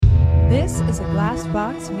This is a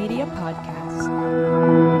Glassbox Media Podcast.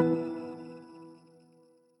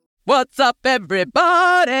 What's up,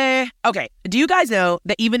 everybody? Okay, do you guys know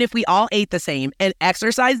that even if we all ate the same and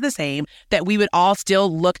exercised the same, that we would all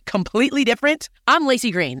still look completely different? I'm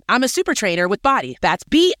Lacey Green. I'm a super trainer with Body. That's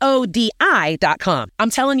BODI.com. I'm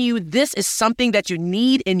telling you, this is something that you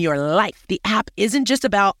need in your life. The app isn't just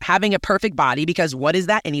about having a perfect body, because what is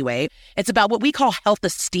that anyway? It's about what we call health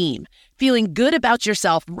esteem. Feeling good about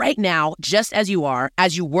yourself right now, just as you are,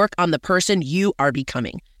 as you work on the person you are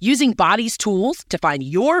becoming. Using Body's tools to find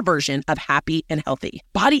your version of happy and healthy.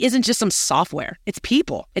 Body isn't just some software. It's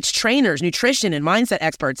people. It's trainers, nutrition, and mindset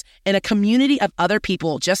experts, and a community of other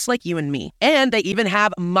people just like you and me. And they even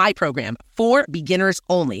have my program for beginners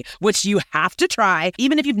only, which you have to try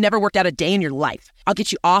even if you've never worked out a day in your life. I'll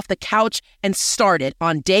get you off the couch and started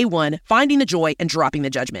on day one, finding the joy and dropping the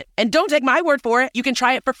judgment. And don't take my word for it. You can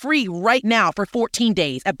try it for free right now for 14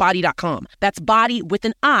 days at body.com. That's body with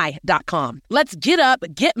an I.com. Let's get up,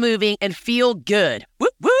 get moving, and feel good.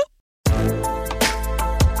 Whoop, whoop.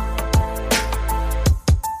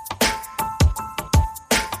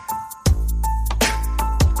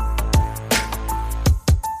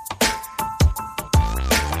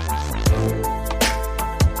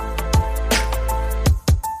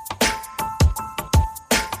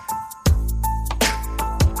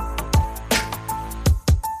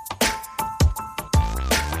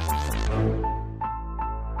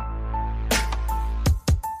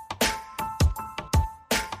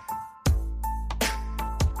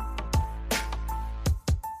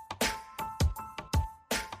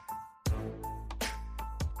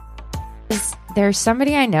 There's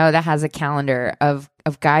somebody I know that has a calendar of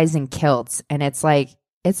guys in kilts, and it's like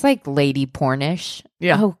lady pornish.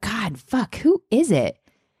 Yeah. Oh God, fuck. Who is it?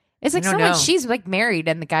 It's like I don't someone know. she's like married,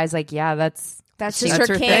 and the guy's like, yeah, that's That's she- just her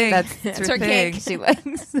her kink. thing. That's her thing. kink. she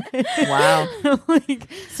likes. Wow. Like,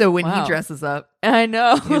 So when Wow. he dresses up, I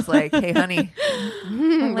know. he's like, hey, honey.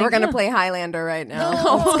 We're going to play Highlander right now.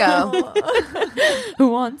 Let's go. Who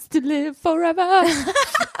wants to live forever?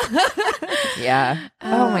 Yeah.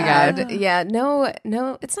 Oh my God. Yeah, no,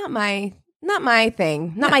 it's not my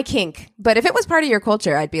thing. Not my kink. But if it was part of your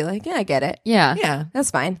culture, I'd be like, yeah, I get it. Yeah. Yeah.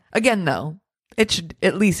 That's fine. Again, though, it should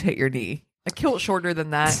at least hit your knee. A kilt shorter than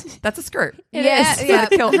that, that's a skirt. Yeah, It's yeah,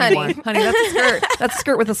 not a kilt honey. anymore. Honey, that's a skirt. That's a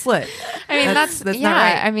skirt with a slit. I mean, that's not yeah.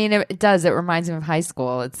 right. I mean, it does. It reminds me of high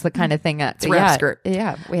school. It's the kind of thing that It's a wrap skirt.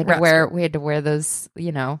 Yeah, we had Wrap to wear. skirt. We had to wear those,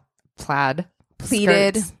 plaid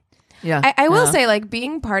Pleated. skirts. Yeah. I will Yeah. say, like,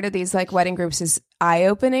 being part of these, like, wedding groups is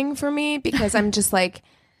eye-opening for me because I'm just like,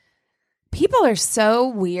 people are so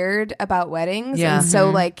weird about weddings Yeah. and so,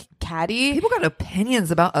 like, catty. People got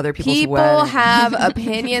opinions about other people's People weddings. have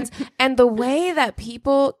opinions, and the way that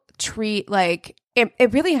people treat, like, it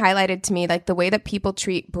really highlighted to me, like, the way that people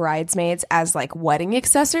treat bridesmaids as, like, wedding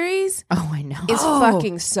accessories Oh, I know. is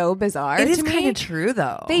fucking so bizarre. It is to me. kind of true,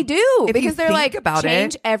 though. They do, If because you they're think like, about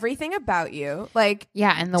change it. everything about you, like,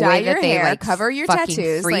 Yeah, and the dye way that your they hair, like cover your fucking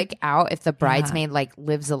tattoos, freak like- out if the bridesmaid like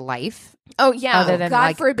lives a life. oh yeah, Other than, God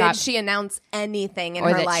like, forbid got- she announce anything in or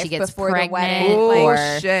her that life she gets before the pregnant, wedding. Oh, Like,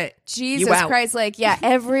 or- shit. Jesus You out. Christ, like, yeah,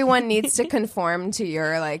 everyone needs to conform to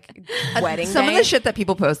your, like, wedding Some day. of the shit that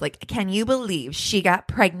people post, like, can you believe she got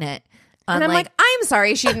pregnant? And I'm like, I'm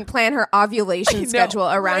sorry she didn't plan her ovulation know, schedule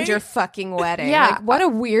around right? your fucking wedding. Yeah. Like, what a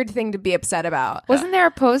weird thing to be upset about. Wasn't there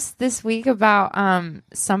a post this week about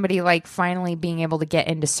somebody like finally being able to get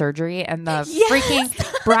into surgery, and the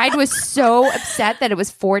freaking bride was so upset that it was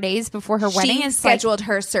 4 days before her wedding? She and scheduled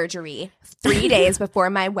her surgery 3 days before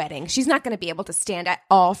my wedding. She's not going to be able to stand at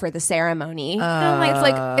all for the ceremony. And I'm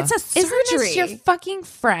like, it's a Isn't surgery. this your fucking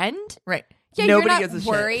friend? right. Yeah, Nobody you're gives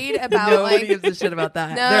not a worried shit. about, Nobody like- gives a shit about that.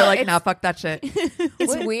 No, They're like, it's- nah, fuck that shit.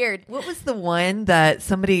 It's weird. What was the one that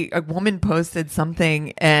a woman posted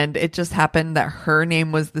something, and it just happened that her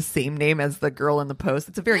name was the same name as the girl in the post?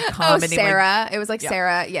 It's a very Oh, common name. like- Sarah. It was like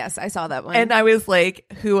Sarah. Yes, I saw that one. and I was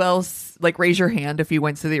like, who else? Like, raise your hand if you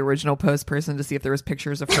went to the original post person to see if there was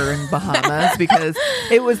pictures of her in Bahamas, because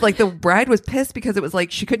it was like the bride was pissed because it was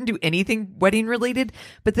like she couldn't do anything wedding related,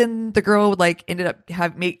 but then the girl like ended up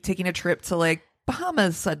taking a trip to like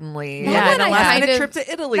Bahamas suddenly. That Yeah, one and a I last kind minute of- trip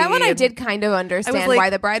to Italy. that one I and- did kind of understand like, why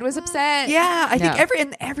the bride was upset. Yeah, I think Yeah.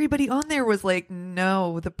 everybody on there was like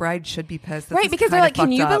no, the bride should be pissed. This Right, is because they're kinda like,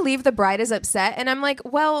 can you fucked up. believe the bride is upset? And I'm like,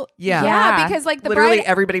 well, Yeah. yeah, because like the Literally bride,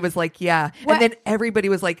 everybody was like, yeah. What- And then everybody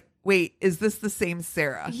was like, wait, is this the same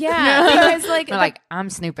Sarah? yeah, because like They're like, I'm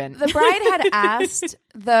snooping. the bride had asked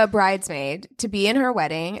the bridesmaid to be in her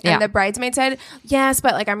wedding, and Yeah. the bridesmaid said, yes,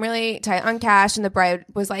 but like I'm really tight on cash. And the bride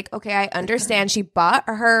was like, okay, I understand. She bought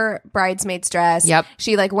her bridesmaid's dress. Yep.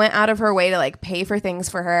 She like went out of her way to like pay for things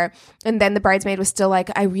for her. And then the bridesmaid was still like,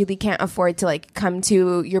 I really can't afford to like come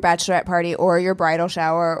to your bachelorette party or your bridal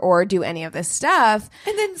shower or do any of this stuff.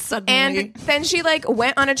 And then suddenly, And then she like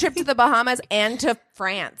went on a trip to the Bahamas and to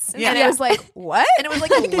France. Yeah. And it was like, what? and it was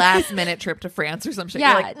like a last minute trip to France or some shit.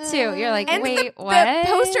 yeah, You're like, too. You're like, And wait, the what?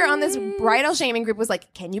 poster on this bridal shaming group was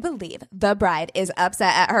like, can you believe the bride is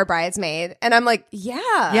upset at her bridesmaid? And I'm like,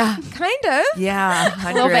 yeah, kind of. yeah,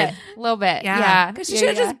 A little 100. bit. Yeah. Yeah. Because she should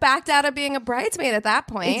have just backed out of being a bridesmaid at that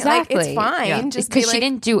point. Exactly. Like, it's fine. Yeah. Just be because like, she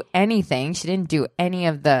didn't do anything. She didn't do any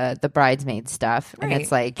of the bridesmaid stuff. And Right.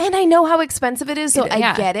 it's like, and I know how expensive it is, so I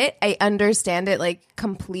Yeah. get it. I understand it like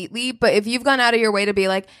completely. But if you've gone out of your way to be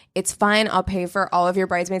like, it's fine, I'll pay for all of your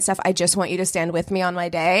bridesmaid stuff. I just want you to stand with me on my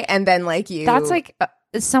day. And then like you. that's like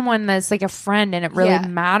someone that's like a friend, and it really Yeah.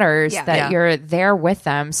 matters Yeah. that Yeah. you're there with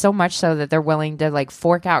them, so much so that they're willing to like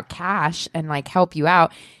fork out cash and like help you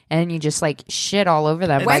out, and you just like shit all over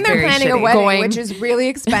them. when by they're very planning a shitty. wedding, Going- which is really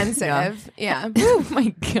expensive. Yeah. oh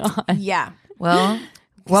my god. Yeah. Well,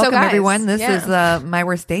 welcome guys, everyone. This yeah. is My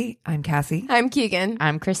Worst Date. I'm Cassie. I'm Keegan.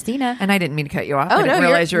 I'm Christina. And I didn't mean to cut you off. Oh I didn't no,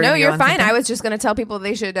 realize you're, you were no, gonna go you're on fine. something. I was just going to tell people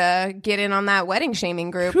they should get in on that wedding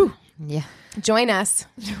shaming group. Yeah. Join us,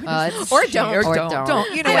 It's- or don't. Or don't. don't.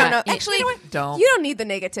 Don't. You know I what? don't know. Yeah. Actually, You know what? Don't. You don't need the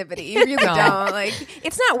negativity. You really Don't. don't. Like,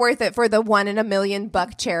 it's not worth it for the 1 in a million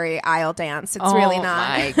buck cherry aisle dance. It's really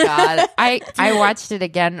not. Oh my god! I watched it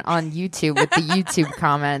again on YouTube with the YouTube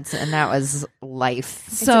comments, and that was life.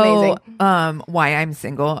 So, amazing. Why I'm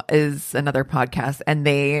Single is another podcast, and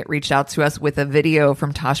they reached out to us with a video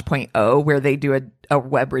from Tosh.0 where they do a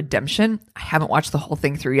web redemption. I haven't watched the whole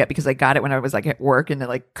thing through yet because I got it when I was like at work and I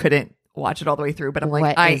like couldn't watch it all the way through. But I'm like,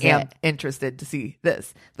 What I is am it? interested to see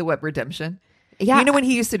this, the web redemption. Yeah, You know when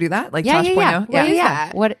he used to do that, like yeah, Tosh.0? yeah, yeah. What is Yeah.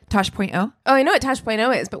 that? What? Tosh.0. Oh, I know what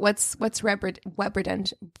Tosh.0 is, but what's web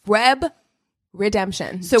redemption? Web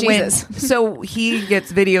redemption. So Jesus. so he gets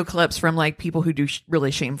video clips from like people who do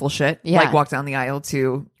really shameful shit, Yeah. like walk down the aisle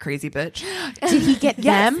to crazy bitch. Did he get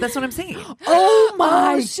Yes, them? that's what I'm saying. Oh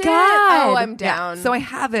my shit. god! Oh, I'm down. So I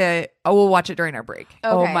have it. Oh, we'll watch it during our break.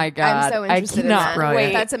 Oh Okay. my God. I'm so I interested in cannot that.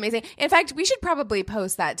 wait. That's amazing. In fact, we should probably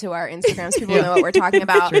post that to our Instagram so people know what we're talking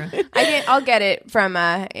about. I'll get it from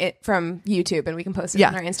YouTube and we can post it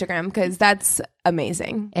on our Instagram because that's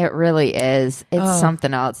amazing. It really is. It's Oh.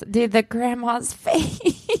 something else, dude. The grandma's face.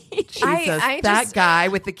 Jesus, I that just- guy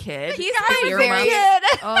with the kid. He's my Your very mom-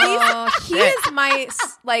 Oh, he shit. is my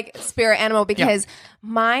like spirit animal because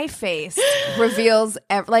my face reveals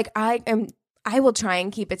I will try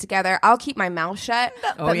and keep it together. I'll keep my mouth shut,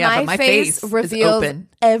 but my face is reveals open.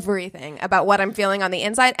 everything about what I'm feeling on the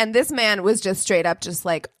inside. And this man was just straight up just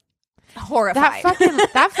like horrified.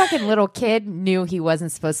 that fucking little kid knew he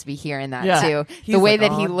wasn't supposed to be hearing that Yeah. too. He's The way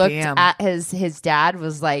like, that he "Oh, looked damn." at his dad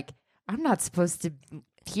was like, I'm not supposed to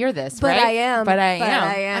hear this, But right? I am. But I But am.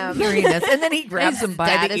 I am. Hearing this, and then he grabs His him by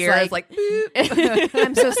dad the is ears, like- boop.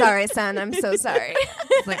 I'm so sorry, son. I'm so sorry.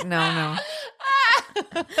 It's like, no.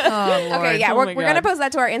 Oh, Lord. Okay, yeah, Oh we're my going to God. post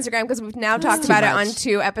that to our Instagram because we've now talked too about it much. on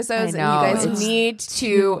 2 episodes, I and know, you guys it's need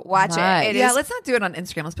to watch much. it. It Yeah, is let's not do it on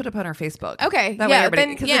Instagram. Let's put it up on our Facebook. Okay, That yeah, way everybody, then,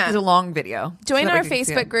 because yeah. it's a long video. join So our everybody can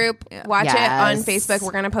see Facebook it. group. Yeah. Watch it on Yes. Facebook.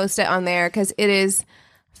 We're going to post it on there because it is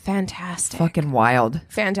fantastic. Fucking wild.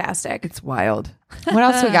 Fantastic. It's wild. What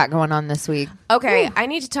else we got going on this week? Okay, I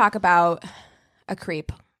need to talk about a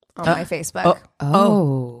creep on my Facebook.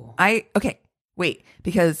 Wait,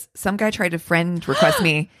 because some guy tried to friend request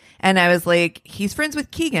me, and I was like, he's friends with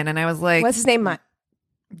Keegan, and I was like, What's his name?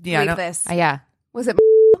 yeah, Read no, this. Yeah. Was it?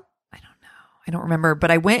 I don't remember, but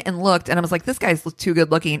I went and looked, and I was like, this guy's too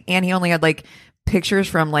good looking, and he only had like pictures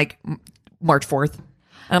from like March 4th, and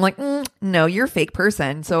I'm like, no, you're a fake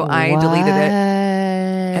person, so I deleted it,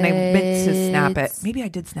 and I meant to snap it. Maybe I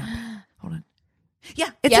did snap it. Hold on. Yeah,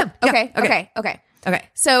 it's him. Yep. Yeah, Okay.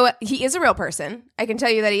 So he is a real person. I can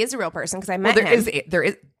tell you that he is a real person because I met Well, him. there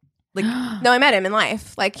is like No, I met him in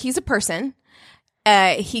life. Like, he's a person.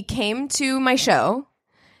 He came to my show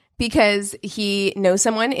because he knows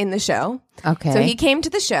someone in the show. Okay. So he came to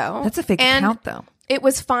the show. that's a fake and account though. It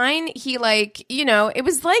was fine. He it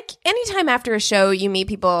was like anytime after a show, you meet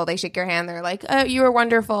people, they shake your hand. They're like, oh, you were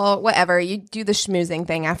wonderful, whatever. You do the schmoozing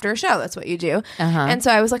thing after a show. That's what you do. Uh-huh. And so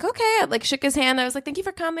I was like, okay. I like shook his hand. I was like, thank you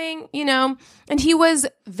for coming, and he was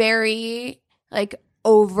very like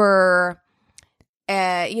over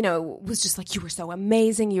was just like, you were so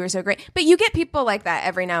amazing, you were so great. But you get people like that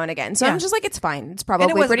every now and again. So I'm just like, it's fine. It's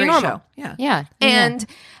probably pretty normal. Show. Yeah. And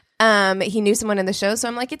he knew someone in the show, so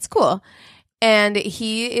I'm like, it's cool. And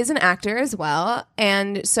he is an actor as well.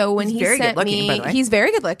 And so when he's very good looking, he's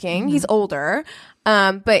very good looking. He's older.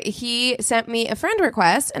 But he sent me a friend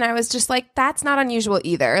request, and I was just like, that's not unusual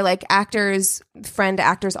either. Like, actors friend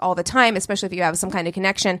actors all the time, especially if you have some kind of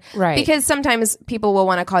connection. Right. Because sometimes people will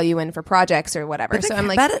want to call you in for projects or whatever. But so I'm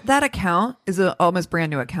like, that account is an almost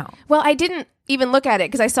brand new account. Well, I didn't even look at it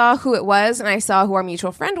because I saw who it was and I saw who our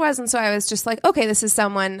mutual friend was. And so I was just like, okay, this is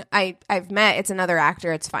someone I've met. It's another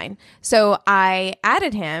actor. It's fine. So I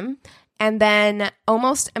added him. And then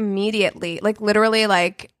almost immediately, like literally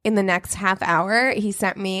like in the next half hour, he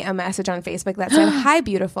sent me a message on Facebook that said, "Hi,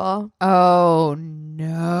 beautiful." Oh,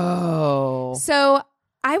 no. So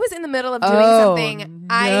I was in the middle of doing something. No.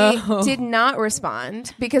 I did not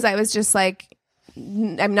respond because I was just like,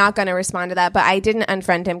 I'm not going to respond to that. But I didn't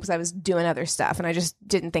unfriend him because I was doing other stuff. And I just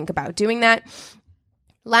didn't think about doing that.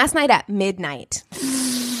 Last night at midnight,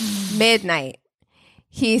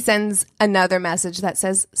 he sends another message that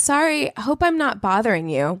says, "Sorry, hope I'm not bothering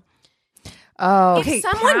you." Oh, If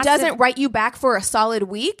someone doesn't write you back for a solid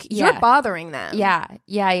week, you're bothering them. Yeah.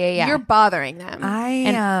 You're bothering them.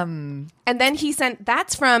 And then he sent,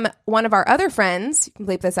 that's from one of our other friends. You can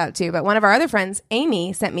bleep this out too, but one of our other friends,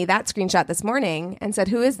 Amy, sent me that screenshot this morning and said,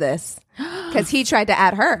 "Who is this?" Because he tried to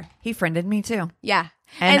add her. he friended me too. Yeah.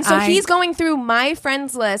 And so he's going through my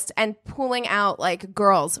friends list and pulling out like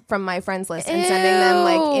girls from my friends list and sending them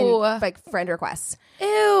like in like friend requests.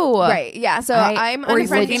 Ew. Right. Yeah. So I'm Or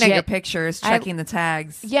he's looking unfriending at your pictures, checking the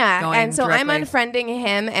tags. Yeah. And so directly. I'm unfriending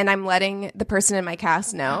him and I'm letting the person in my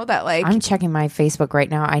cast know that like I'm checking my Facebook right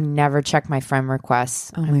now. I never check my friend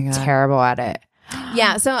requests. Oh my I'm God. terrible at it.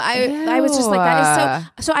 yeah. So I was just like, that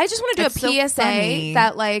is so I just want to do That's so a PSA funny.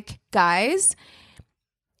 that like, guys,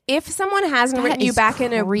 if someone hasn't That written you is back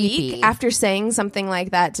in a creepy. week after saying something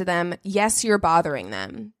like that to them, yes, you're bothering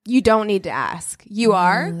them. You don't need to ask. You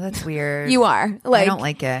are. That's weird. You are. Like, I don't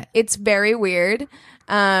like it. It's very weird.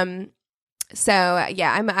 So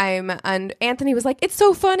yeah, and Anthony was like, "It's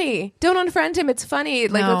so funny. Don't unfriend him. It's funny.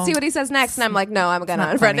 Like, No. let's see what he says next." And I'm like, "No, I'm gonna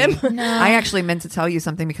Not unfriend funny. him." I actually meant to tell you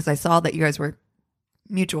something because I saw that you guys were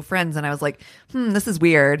mutual friends, and I was like, this is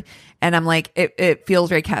weird. And I'm like, it feels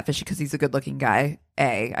very catfishy because he's a good looking guy.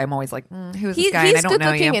 I'm always like, who is this guy? He's And I don't good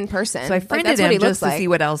know looking you. in person. So I Like, friended that's what him he just looks to like. see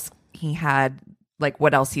what else he had, like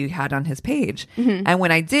what else he had on his page. Mm-hmm. And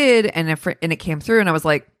when I did, and it came through, and I was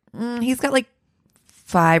like, he's got like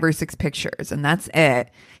 5 or 6 pictures, and that's it.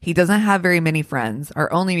 He doesn't have very many friends.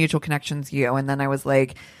 Our only mutual connection's you. And then I was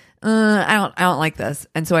like, I don't like this,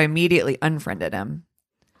 and so I immediately unfriended him.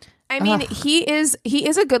 I mean, he is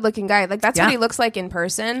a good looking guy. Like that's Yeah. what he looks like in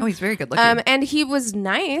person. Oh, he's very good looking. And he was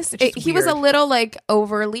nice. It's just He was a weird. little like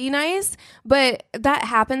overly nice, but that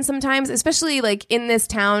happens sometimes, especially like in this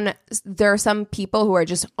town. There are some people who are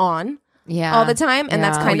just on all the time, and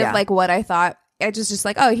that's Yeah. kind Oh, of yeah. like what I thought. I just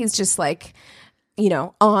like, oh, he's just like,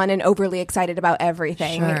 on and overly excited about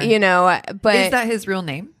everything, Sure. But Is that his real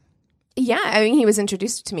name? yeah, I mean, he was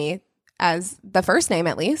introduced to me as the first name,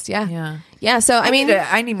 at least. Yeah. Yeah. So I mean,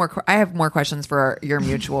 I need more. I have more questions for your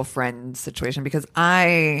mutual friend situation because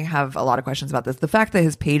I have a lot of questions about this. The fact that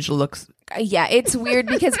his page looks. yeah, it's weird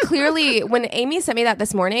because clearly when Amy sent me that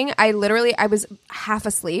this morning, I was half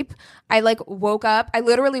asleep. I woke up. I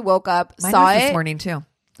literally woke up, Mine saw was it. this morning too.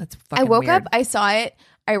 That's I fucking woke weird. up, I saw it.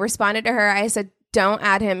 I responded to her. I said, "Don't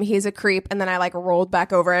add him. He's a creep." And then I rolled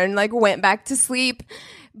back over and went back to sleep.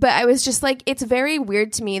 But I was just like, it's very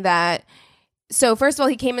weird to me that. So first of all,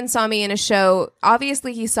 he came and saw me in a show.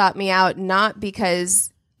 Obviously, he sought me out not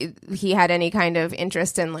because he had any kind of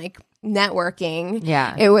interest in networking.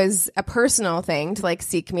 Yeah. It was a personal thing to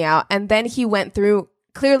seek me out. And then he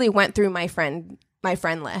clearly went through my friend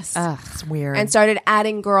list. It's weird. And started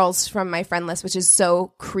adding girls from my friend list, which is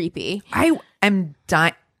so creepy. I am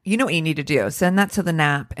dying. You know what you need to do? Send that to the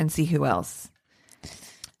NAP and see who else.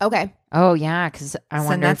 Okay. Oh yeah, because I Send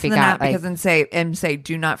wonder that if to he the got NAP because then say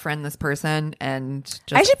do not friend this person and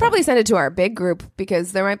just I should probably send it to our big group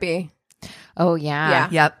because there might be. Oh yeah.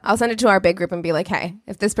 Yep. I'll send it to our big group and be like, hey,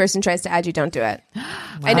 if this person tries to add you, don't do it.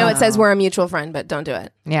 I know it says we're a mutual friend, but don't do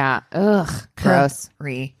it. Yeah. Ugh. Gross.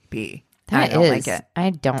 Creepy. That I don't is- like it. I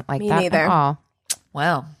don't like Me that neither. at all.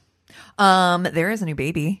 Well, there is a new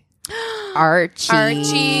baby. Archie.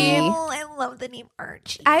 I love the name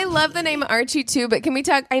Archie. I love the name Archie too, but can we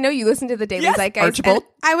talk? I know you listen to the Daily Yes, Zeitgeist. Archibald.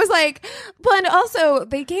 And I was like, but also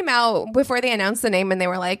they came out before they announced the name and they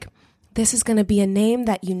were like, this is going to be a name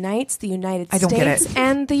that unites the United I don't get States it.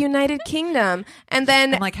 and the United Kingdom. And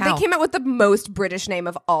then I'm like, how? they came out with the most British name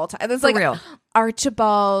of all time. It was For like real.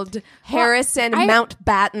 Archibald Harrison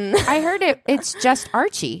Mountbatten. I heard it's just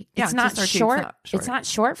Archie. Yeah, It's not just Archie. short. It's not short. It's not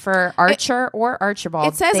short for Archer or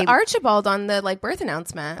Archibald. It says Archibald on the like birth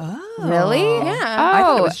announcement. Oh. Really? Yeah. I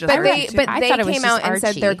thought it was just But they Archie, too. I they thought it was came just out and said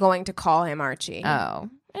Archie. they're going to call him Archie. Oh.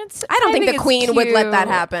 I don't think the it's Queen would let that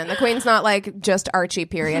cute. happen. The Queen's not like just Archie,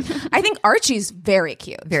 period. I think Archie's very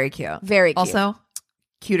cute. Very cute. Very cute. Also,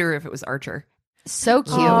 cuter if it was Archer. So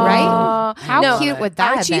cute, right? How No, cute would that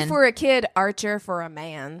have Archie been? for a kid, Archer for a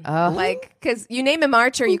man. Oh. Like, because you name him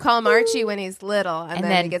Archer, you call him Archie when he's little, and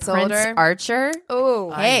then he gets Prince older. Archer.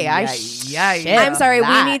 Oh, Hey, I yeah. shit I'm sorry.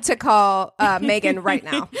 that. We need to call Megan right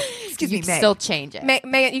now. Excuse You me, can Meg. still change it.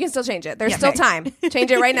 Megan, you can still change it. There's Yeah, still Meg. time.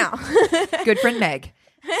 Change it right now. Good friend Meg.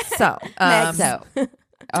 So, So,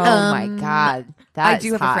 oh my god, I that's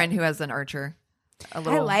do have hot. a friend who has an Archer. A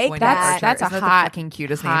little like boy named that. Archer. That's a Isn't that hot- the fucking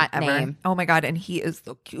cutest hot name ever. name. Oh my god, and he is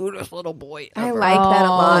the cutest little boy ever. I like that a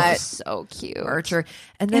lot. So cute. Archer.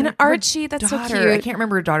 And then And Archie, that's so daughter, cute. I can't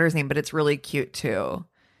remember her daughter's name, but it's really cute too.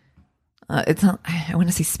 It's not. I want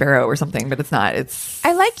to say Sparrow or something, but it's not. It's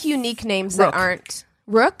I like unique names Rook. that aren't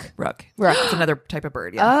Rook. Rook. Rook. It's another type of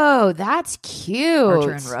bird. Yeah, Oh, that's cute.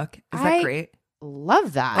 Archer and Rook. Is that I- great?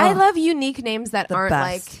 Love that. I love unique names that The aren't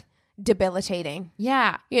best. like debilitating.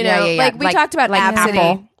 Yeah, You know, Yeah. like we talked about like Absidy.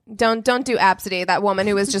 Apple. Don't do Absidy. That woman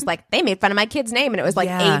who was just like, they made fun of my kid's name, and it was like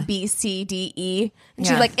Yeah. ABCDE, and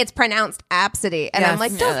she's Yeah. like, it's pronounced Absidy, and I'm Yes.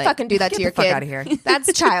 like, don't Yeah, like, fucking do that get to your the fuck kid. outta here.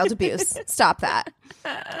 That's child abuse. Stop that.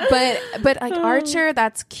 But like Archer,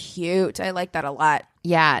 that's cute. I like that a lot.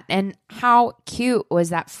 Yeah, and how cute was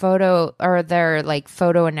that photo or their like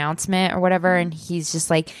photo announcement or whatever? And he's just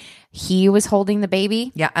like, he was holding the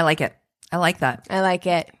baby. Yeah, I like it. I like that. I like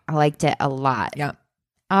it. I liked it a lot. Yeah.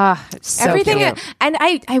 Ah, so Everything, cute. and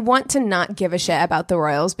I want to not give a shit about the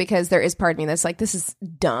royals because there is part of me that's like, this is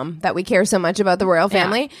dumb that we care so much about the royal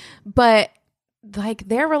family, but like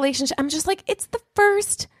their relationship, I'm just like, it's the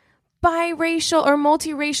first biracial or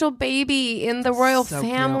multiracial baby in the royal So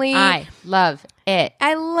cute. family. I love it.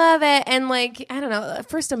 I love it, and like I don't know,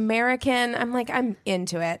 first American. I'm like, I'm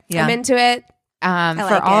into it. Yeah. I'm into it. For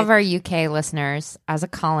like all it. of our UK listeners, as a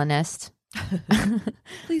colonist,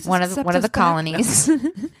 Please one of accept the us back. colonies.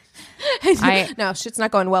 No, shit's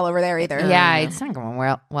not going well over there either. Yeah, it's not going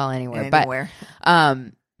well anywhere. Anywhere.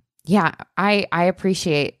 But yeah, I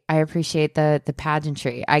appreciate the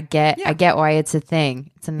pageantry. I get why it's a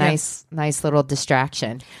thing. It's a nice little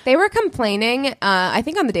distraction. They were complaining, I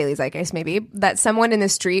think on the Daily Zeitgeist maybe, that someone in the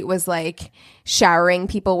street was like showering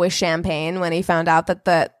people with champagne when he found out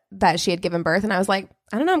that she had given birth, and I was like,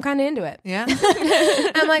 I don't know, I'm kind of into it. Yeah.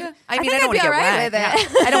 I'm like, I mean, think I don't I'd want be to get all right wet. with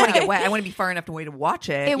it. Yeah. I don't want to get wet. I want to be far enough away to watch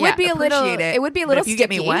it. It would be a little. Appreciate It would be a But little. if you get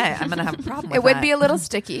me sticky. wet, I'm gonna have a problem with It would that. be a little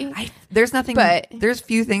sticky. There's nothing. But- there's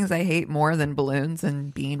few things I hate more than balloons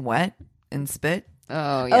and being wet and spit.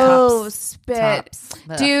 Oh yeah. Oh, spit. Tops.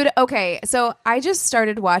 Dude, okay. So I just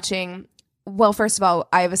started watching. Well, first of all,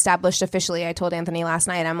 I've established officially, I told Anthony last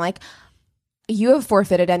night, I'm like, you have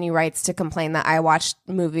forfeited any rights to complain that I watch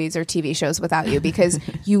movies or TV shows without you because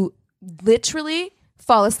you literally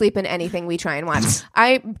fall asleep in anything we try and watch.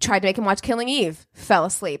 I tried to make him watch Killing Eve, fell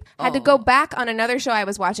asleep. Had to go back on another show I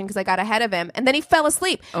was watching because I got ahead of him, and then he fell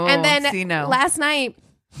asleep. And then see, no. last night,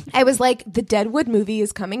 I was like, the Deadwood movie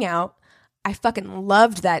is coming out. I fucking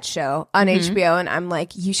loved that show on HBO, and I'm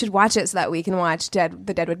like, you should watch it so that we can watch the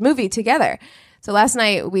Deadwood movie together. So last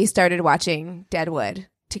night we started watching Deadwood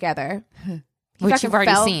together. He Which fucking you've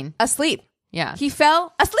already fell seen. asleep. Yeah. He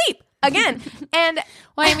fell asleep again, and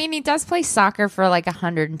Well, I mean, he does play soccer for like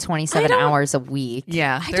 127 I don't- hours a week.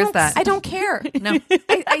 Yeah, I there's don't. that. I don't care. No,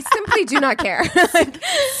 I simply do not care. Like,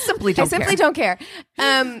 simply don't I simply care. don't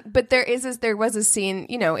care. But there was a scene.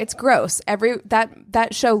 You know, it's gross. That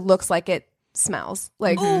show looks like it smells.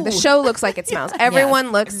 Like the show looks like it smells.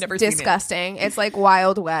 Everyone looks never seen it. disgusting. It's like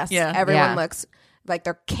Wild West. Yeah. Everyone Yeah. looks like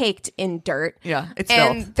they're caked in dirt. Yeah, it's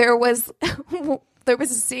and filth. there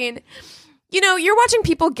was a scene. You know, you're watching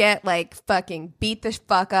people get like fucking beat the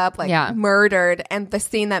fuck up, like Yeah. murdered, and the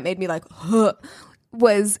scene that made me like, huh,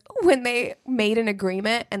 was when they made an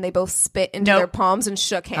agreement and they both spit into Nope. their palms and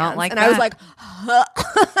shook hands. like and I was that. like, huh.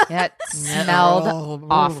 That smelled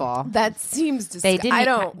awful. That seems They disgusting. didn't- I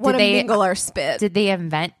don't did want to they- mingle our spit. Did they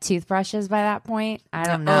invent toothbrushes by that point? I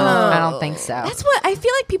don't know. Oh. I don't think so. That's what I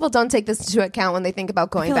feel like people don't take this into account when they think about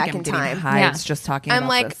I going feel like back I'm in getting time. hives Yeah. just talking I'm about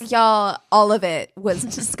like, this. y'all, all of it was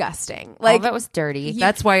disgusting. All Like, of it was dirty.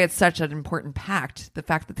 That's why it's such an important pact. The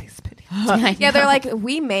fact that they spit. yeah, they're like,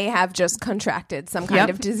 we may have just contracted some some kind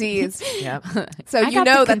of disease. Yep. So I you got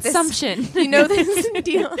know the that consumption. this, you know this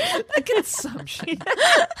deal. The consumption.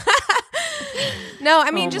 No,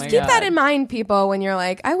 I mean, Oh just my keep that God. in mind, people, when you're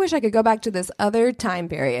like, I wish I could go back to this other time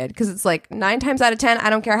period. Because it's like 9 times out of 10, I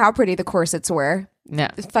don't care how pretty the corsets were. No.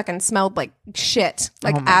 It fucking smelled like shit.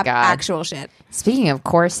 Like Oh my God. actual shit. Speaking of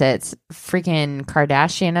corsets, freaking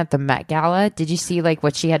Kardashian at the Met Gala. Did you see like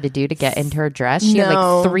what she had to do to get into her dress? She had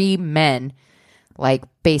No. like 3 men like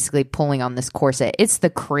basically pulling on this corset. It's the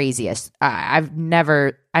craziest. I've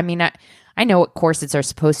never, I mean, I know what corsets are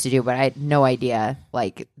supposed to do, but I had no idea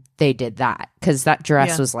like they did that because that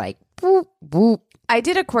dress was like, boop, boop. I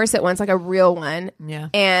did a corset once, like a real one. Yeah.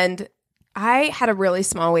 And I had a really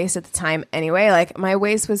small waist at the time anyway. Like my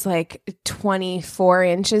waist was like 24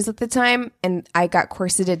 inches at the time. And I got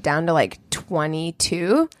corseted down to like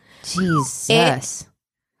 22. Jesus.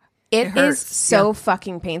 It is hurts. so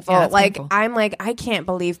fucking painful. Yeah, it's like painful. I'm like, I can't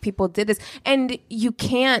believe people did this. And you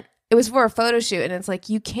can't, it was for a photo shoot and it's like,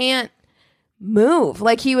 you can't move.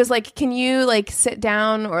 Like he was like, can you like sit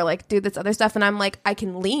down or like do this other stuff? And I'm like, I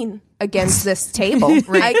can lean against this table.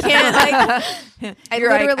 I can't like, I You're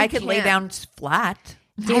right. literally I could lay can't. down flat.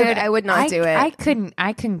 Dude, I would not do it. I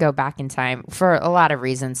couldn't go back in time for a lot of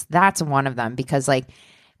reasons. That's one of them because like,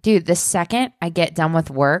 dude, the second I get done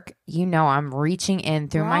with work, you know I'm reaching in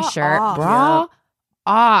through my Bra shirt. off. Bra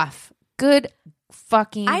off. Good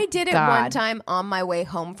fucking I did it God. one time on my way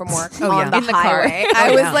home from work Oh, on yeah. the In the car. highway. Oh,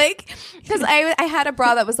 I was yeah. like, because I had a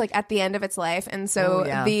bra that was like at the end of its life, and so Oh,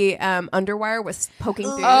 yeah. the underwire was poking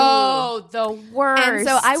through. Oh, the worst. And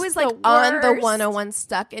so I was like on the worst. 101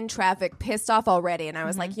 stuck in traffic, pissed off already, and I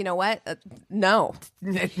was like, you know what? No,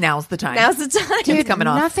 Now's the time. now's the time. Dude, coming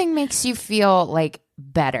off. nothing makes you feel like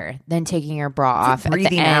better than taking your bra off at the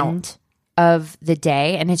breathing out. end of the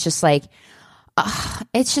day, and it's just like,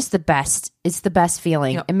 it's just the best. It's the best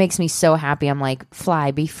feeling. Yep. It makes me so happy. I'm like, fly,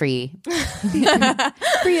 be free,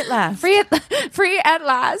 Free at last. free at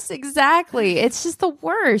last. Exactly. It's just the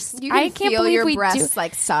worst. You can I can't feel believe your we breasts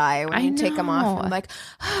like sigh when I you take them off. know. I'm like,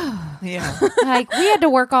 Yeah. like we had to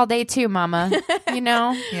work all day too, Mama. You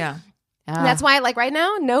know. Yeah. that's why like right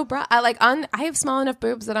now, no bra. I have small enough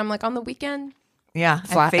boobs that I'm like on the weekend. Yeah. I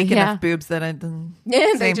Flat- have fake yeah. enough boobs that I didn't. Yeah,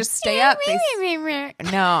 they Same. just stay up. They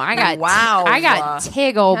No, I got Wow. I got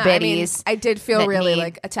tiggle Yeah, I mean, bitties I did feel that really need-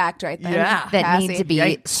 like attacked right then. Yeah. that Cassie. need to be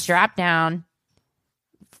Yikes. strapped down,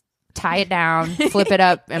 tie it down, flip it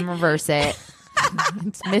up, and reverse it.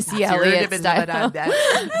 It's Missy Elliott style.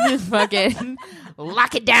 Fucking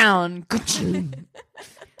lock it down.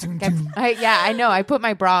 I know. I put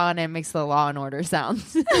my bra on and it makes the Law and Order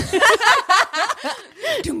sounds.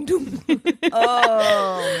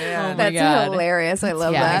 Oh man. my That's God. hilarious. I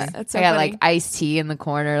love Yeah. that. That's so I got funny. like iced tea in the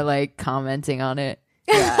corner, like commenting on it.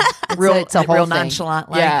 Yeah. It's a whole real thing. nonchalant.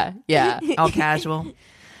 Like, Yeah. All casual.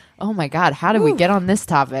 Oh my God, how did we get on this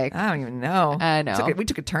topic? I don't even know. I know. We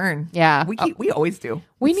took a turn. Yeah. We always do.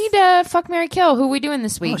 We need to fuck, marry, kill. Who we doing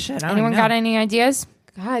this week? Oh, shit, I don't Anyone even know. got any ideas?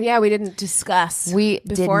 God, yeah, we didn't discuss. We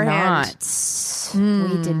did beforehand. not.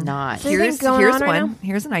 We did not. Anything Here's going on right one. now?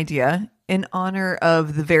 Here's an idea. In honor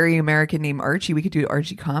of the very American name Archie, we could do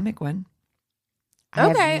Archie comic one. I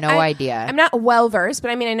Okay, have no idea. I'm not well versed,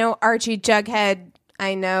 but I mean, I know Archie, Jughead.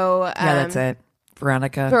 I know Yeah, that's it.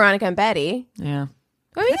 Veronica. Veronica and Betty. Yeah.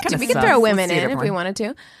 Well, That kinda we could sucks. throw Let's women see it in if more. we wanted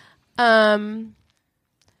to.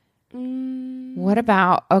 What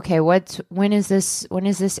about when is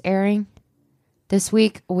this airing? This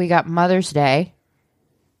week we got Mother's Day.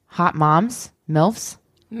 Hot moms, MILFs.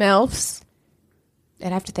 MILFs.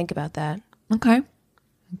 I'd have to think about that. Okay.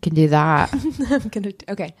 Can do that. I'm gonna.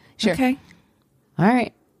 Okay, sure. Okay. All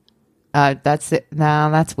right. That's it.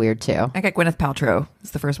 No, that's weird too. I got Gwyneth Paltrow.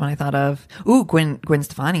 It's the first one I thought of. Ooh, Gwen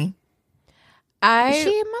Stefani. I Is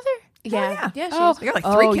she a mother? yeah she is. I got like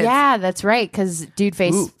 3 kids. yeah, that's right. Because dude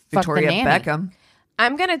face Ooh, fucked Victoria the nanny. Beckham.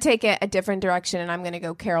 I'm gonna take it a different direction, and I'm gonna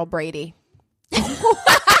go Carol Brady.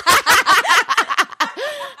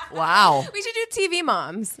 Wow. We should do TV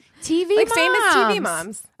moms, TV like moms. famous TV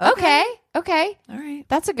moms. Okay. All right.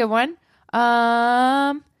 That's a good one.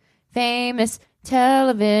 Famous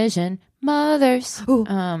television mothers. Ooh,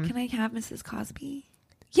 can I have Mrs. Cosby?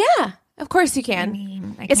 Yeah, of course you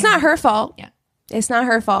can. It's not her fault. Yeah, it's not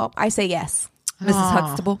her fault. I say yes. Mrs.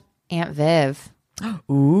 Huxtable. Aunt Viv.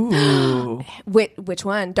 Ooh. Which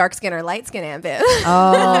one? Dark skin or light skin, Aunt Viv?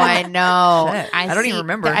 Oh, I know. Shit. I don't even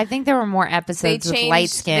remember. I think there were more episodes with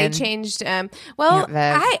light skin. They changed. Well, Aunt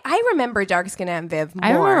Viv. I remember dark skin Aunt Viv more.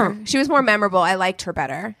 I remember- She was more memorable. I liked her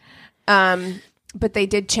better. But they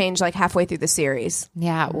did change like halfway through the series.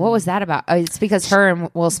 Yeah, what was that about? Oh, it's because her and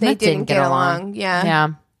Will Smith didn't get get along. along, yeah.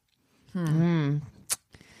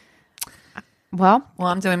 Well,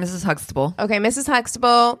 I'm doing Mrs. Huxtable. Okay, Mrs.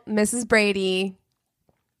 Huxtable, Mrs. Brady,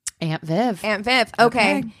 Aunt Viv. Aunt Viv.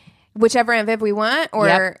 Okay. Whichever Aunt Viv we want, or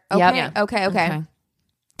Yep. okay, Yep. okay.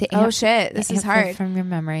 The Oh Aunt- shit, this the is Aunt Viv hard. from your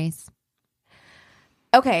memories.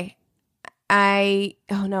 Okay, oh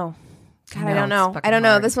no, God, I No, don't it's know. fucking I don't know.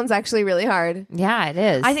 hard. This one's actually really hard. Yeah, it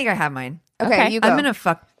is. I think I have mine. Okay, you go. I'm gonna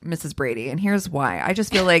fuck Mrs. Brady, and here's why. I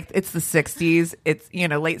just feel like it's the 60s. It's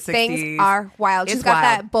late 60s. Things are wild. She's It's got wild.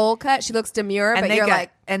 that bowl cut. She looks demure, but you're like,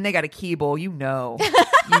 and they got a key bowl. You know.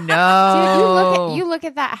 Dude, you look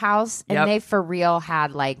at that house, and Yep. they for real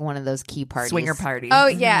had like one of those key parties. Swinger party. oh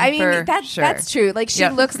yeah. I mean, For that's sure. that's true. Like she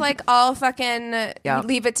Yep. looks like all fucking Yep.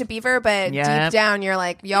 Leave It to Beaver, but Yep. deep down, you're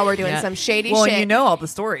like, y'all were doing Yeah. some shady Well, shit. and you know all the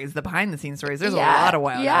stories, the behind the scenes stories. There's Yeah. a lot of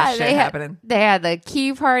wild Yeah, ass shit they happening. They had the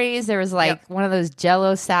key parties. There was like Yep. one of those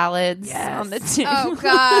Jello salads Yes. on the tin. Oh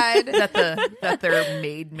God, that their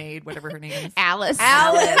maid, whatever her name is. Alice.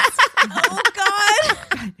 oh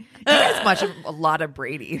God. You guys watch a lot of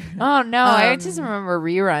Brady. Oh no, I just remember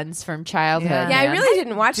reruns from childhood. Yeah, I man. really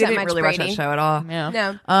didn't watch that Didn't much really Brady. watch that show at all. Yeah.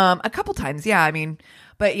 No. A couple times, yeah. I mean,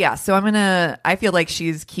 but yeah. So I feel like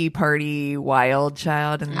she's key party wild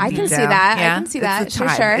child, and I deep can see down. that. I Yeah, can see it's that. a For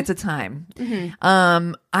time. sure. It's a time.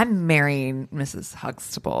 I'm marrying Mrs.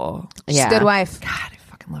 Huxtable. She's Yeah. a good wife. God, I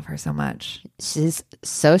fucking love her so much. She's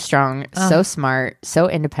so strong, so smart, so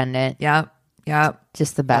independent. Yep.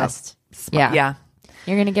 Just the best. Yeah. Yeah.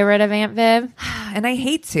 You're gonna get rid of Aunt Viv? And I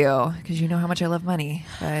hate to, because you know how much I love money.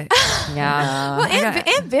 But Yeah. Well,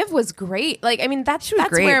 Aunt Viv was great. Like, I mean, that's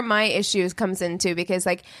great. where my issues comes into, because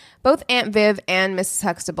like both Aunt Viv and Mrs.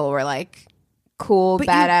 Huxtable were like cool, But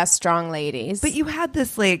you- badass, strong ladies. But you had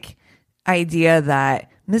this like idea that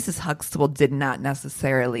Mrs. Huxtable did not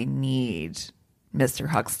necessarily need Mr.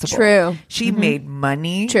 Huxtable. True. She made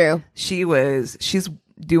money. True. She's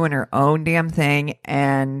doing her own damn thing,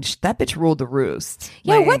 and that bitch ruled the roost.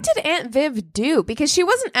 Yeah, Like, what did Aunt Viv do? Because she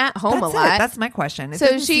wasn't at home that's a lot. it. That's my question. It so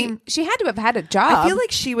doesn't she seem- had to have had a job. I feel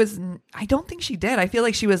like she was. I don't think she did. I feel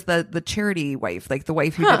like she was the charity wife, like the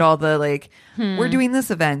wife who did all the like. We're doing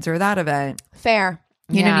this event or that event. fair.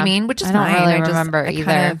 You know what I Yeah. mean? Which is I don't fine. really I just, remember I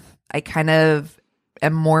either. kind of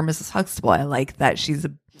am more Mrs. Huxtable. I like that she's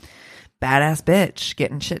a badass bitch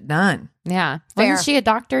getting shit done. Yeah. Fair. Wasn't she a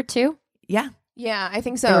doctor too? Yeah. Yeah, I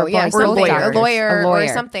think They so. were Yeah, both something. doctors. A lawyer A or lawyer.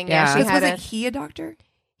 something. Yeah. Yeah, she had Wasn't he a doctor?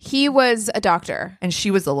 he was a doctor, And she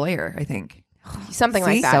was a lawyer, I think. something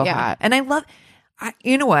like See? that. So yeah. hot. And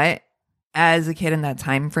you know what? As a kid in that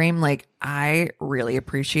time frame, like I really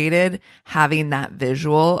appreciated having that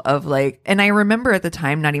visual of like, and I remember at the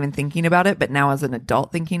time not even thinking about it, but now as an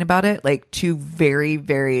adult thinking about it, like two very,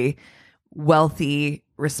 very wealthy,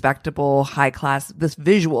 respectable, high class, this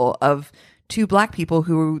visual of two black people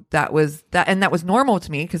who that was normal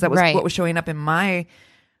to me because that was Right. what was showing up in my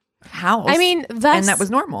house. I mean, and that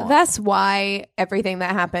was normal. That's why everything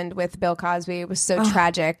that happened with Bill Cosby was so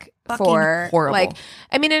tragic fucking for horrible. like,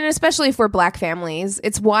 I mean, and especially for black families.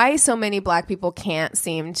 It's why so many black people can't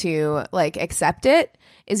seem to like accept it,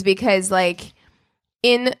 is because like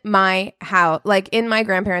in my house, like in my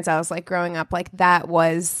grandparents' house, like growing up, like that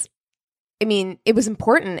was, I mean, it was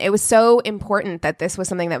important. It was so important that this was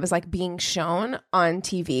something that was like being shown on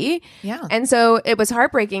TV. Yeah. And so it was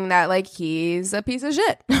heartbreaking that like he's a piece of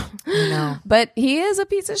shit. know. But he is a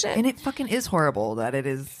piece of shit. And it fucking is horrible that it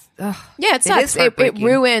is. Ugh. Yeah, it sucks. is It heartbreaking.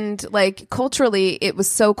 ruined, like, culturally, it was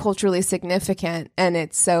so culturally significant, and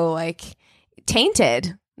it's so, like,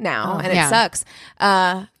 tainted now, and yeah. it sucks.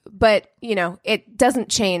 But, you know, it doesn't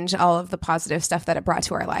change all of the positive stuff that it brought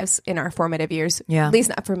to our lives in our formative years. Yeah. At least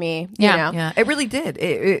not for me. Yeah. You know? Yeah, it really did.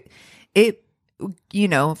 It you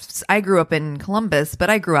know, I grew up in Columbus, but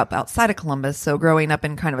I grew up outside of Columbus. So growing up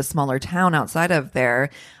in kind of a smaller town outside of there,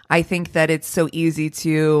 I think that it's so easy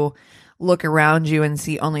to look around you and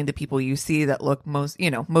see only the people you see that look most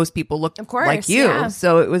people look Of course, like you. yeah.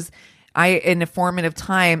 So it was in a formative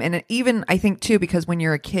time. And even I think too, because when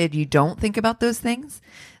you're a kid, you don't think about those things.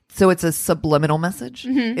 So it's a subliminal message.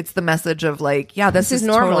 It's the message of like, yeah, this is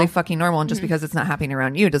normal. totally fucking normal. And just because it's not happening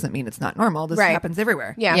around you doesn't mean it's not normal. This Right. happens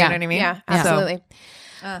everywhere. Yeah. You know what I mean? Yeah, So- absolutely.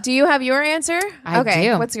 Do you have your answer? I okay.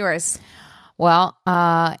 do. What's yours? Well,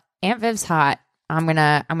 Aunt Viv's hot. I'm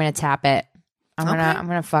gonna tap it. I'm Okay.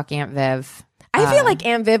 gonna fuck Aunt Viv. I feel like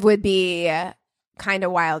Aunt Viv would be kind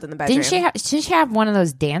of wild in the bedroom. Didn't she have one of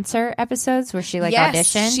those dancer episodes where she like yes,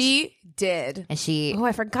 auditioned? she did. and she Oh,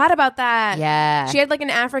 I forgot about that. yeah She had like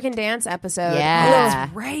an African dance episode. Yeah. Oh,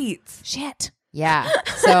 That's right. shit. yeah.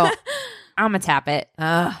 So I'm gonna tap it.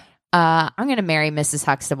 Uh, I'm gonna marry Mrs.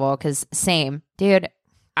 Huxtable because same dude.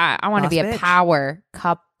 I want to Boss be a bitch. power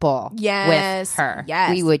couple Yes. with her.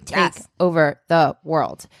 Yes. We would take Yes. over the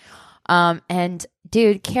world. And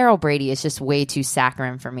dude, Carol Brady is just way too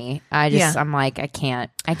saccharine for me. I'm like, I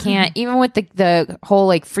can't. Even with the whole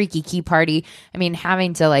like freaky key party. I mean,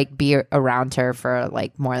 having to like be around her for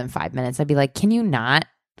like more than 5 minutes, I'd be like, can you not?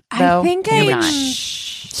 Though? I think Can you I not?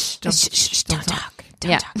 don't talk.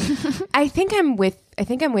 Don't talk. I think I'm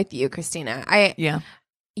with you, Christina.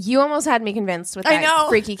 You almost had me convinced with that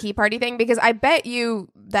freaky key party thing because I bet you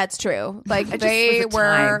that's true. Like they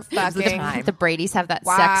were fucking. The Bradys have that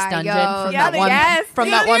sex dungeon from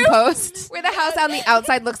that one post where the house on the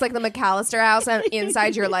outside looks like the McAllister house, and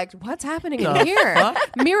inside you're like, what's happening in here?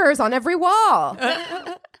 Mirrors on every wall.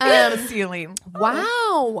 The ceiling.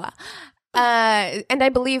 Wow. And I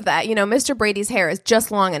believe that, Mr. Brady's hair is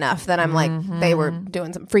just long enough that I'm like, they were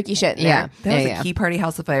doing some freaky shit in there. That was a key party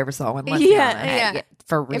house if I ever saw one. Let's be honest.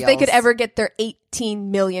 For real. If they could ever get their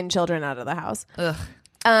 18 million children out of the house. Ugh.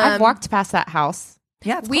 I've walked past that house.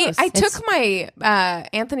 Yeah, it's close. I took my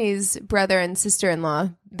Anthony's brother and sister-in-law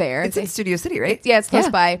there. It's in Studio City, right? Yeah, it's close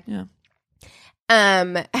by. Yeah.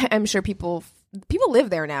 I'm sure people live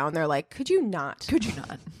there now, and they're like, could you not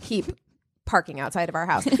keep parking outside of our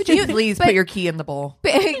house? Could you please put your key in the bowl?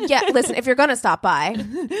 Yeah, listen, if you're going to stop by.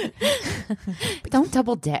 Don't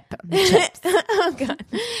double dip on the chips. Oh, God.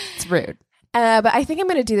 It's rude. But I think I'm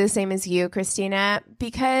going to do the same as you, Christina,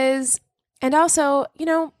 because, and also,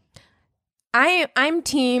 I'm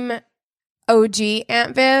team OG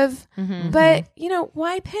Aunt Viv, but,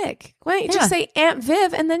 why pick? Why don't you just say Aunt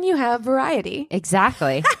Viv and then you have variety?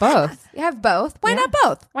 Exactly. Both. You have both. Why not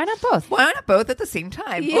both? Why not both? Why not both at the same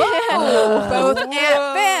time? Yeah. Both Aunt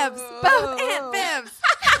Vivs. Both Aunt Vivs.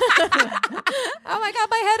 Oh my God,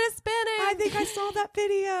 my head is spinning. I think I saw that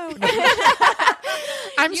video.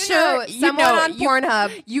 I'm sure someone on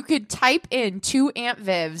Pornhub. You could type in 2 Aunt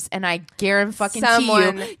Vivs and I guarantee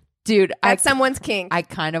you, dude, that's someone's kink. I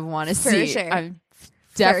kind of want to see. Sure. I'm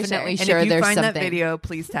definitely sure and if you there's find something. that video,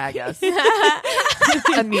 please tag us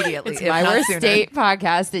immediately. It's My Worst Date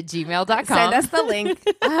Podcast at gmail.com. Send us the link.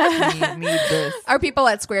 We need this. Our people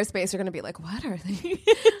at Squarespace are going to be like, what are they?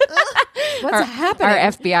 What's happening? Our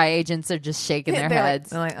FBI agents are just shaking their heads.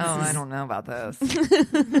 They're like, oh, I don't know about this.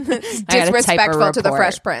 Disrespectful to the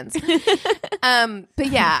Fresh Prince. But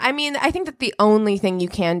yeah, I mean, I think that the only thing you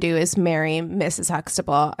can do is marry Mrs.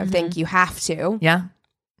 Huxtable. I think you have to. Yeah.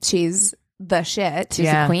 She's the shit. She's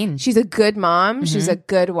a queen. She's a good mom. She's a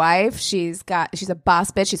good wife. She's a boss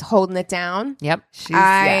bitch. She's holding it down. Yep.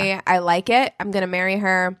 I like it. I'm going to marry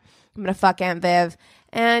her. I'm going to fuck Aunt Viv.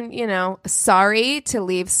 And, sorry to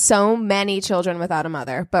leave so many children without a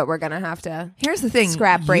mother, but we're going to have to. Here's the thing.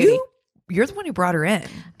 Scrap Brady. You're the one who brought her in.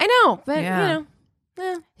 I know, but,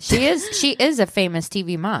 She is a famous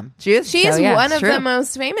TV mom. She is. She is one of the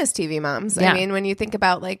most famous TV moms. Yeah. I mean, when you think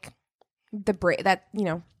about like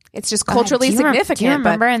it's just culturally significant. Do you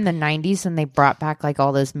remember in the 90s when they brought back like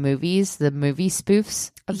all those movies, the movie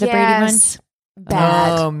spoofs of the Brady Bunch?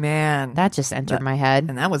 Bad. Oh man, that just entered my head,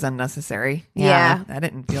 and that was unnecessary. Yeah, that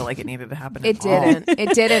didn't feel like it needed to happen. It didn't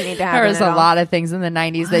need to happen. There was a lot of things in the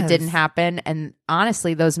 90s that didn't happen, and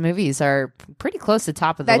honestly, those movies are pretty close to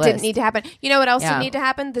top of the list. That didn't need to happen. You know what else didn't need to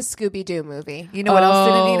happen? The Scooby-Doo movie. You know what else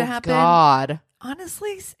didn't need to happen? God.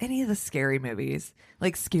 Honestly, any of the scary movies,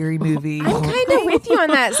 like Scary Movie. I'm kind of with you on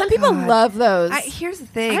that. Some people love those. Here's the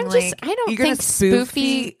thing. I don't think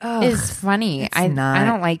spoofy is funny. I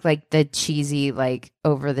don't like the cheesy, like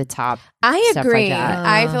over the top. I agree. Like that.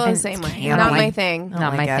 I feel the same way. Not my thing.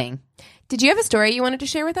 Not my thing. Did you have a story you wanted to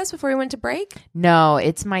share with us before we went to break? No,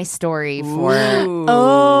 it's my story for. It's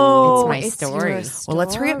my story. Well,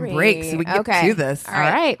 let's hurry up and break so we can get to this. All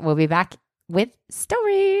right. We'll be back with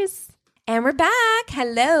stories. And we're back.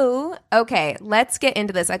 Hello. Okay, let's get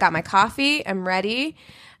into this. I got my coffee. I'm ready.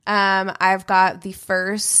 I've got the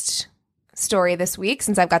first story this week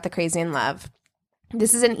since I've got the Crazy in Love.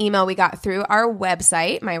 This is an email we got through our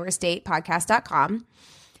website, myworstdatepodcast.com.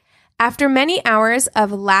 After many hours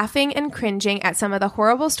of laughing and cringing at some of the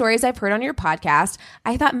horrible stories I've heard on your podcast,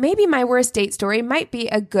 I thought maybe my worst date story might be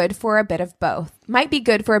good for a bit of both.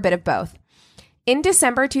 In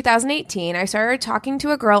December 2018, I started talking to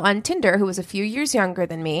a girl on Tinder who was a few years younger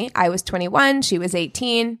than me. I was 21. She was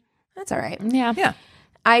 18. That's all right. Yeah.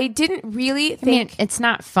 I didn't really think... I mean, it's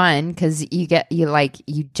not fun because you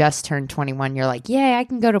just turned 21. You're like, yeah, I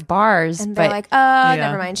can go to bars. And they're like,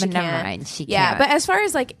 never mind. She can't. But as far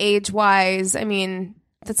as like age-wise, I mean,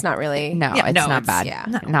 that's not really... No, it's not bad. Yeah.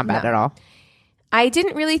 Not bad at all. I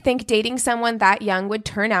didn't really think dating someone that young would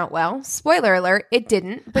turn out well. Spoiler alert, it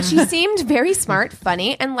didn't, but she seemed very smart,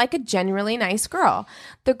 funny, and like a genuinely nice girl.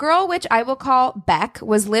 The girl, which I will call Beck,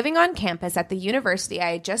 was living on campus at the university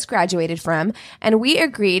I had just graduated from, and we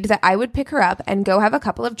agreed that I would pick her up and go have a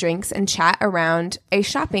couple of drinks and chat around a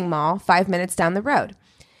shopping mall 5 minutes down the road.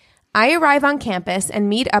 I arrive on campus and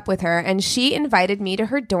meet up with her, and she invited me to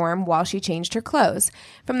her dorm while she changed her clothes.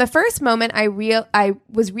 From the first moment, I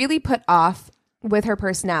was really put off with her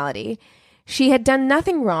personality. She had done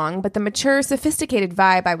nothing wrong, but the mature, sophisticated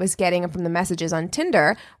vibe I was getting from the messages on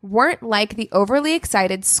Tinder weren't like the overly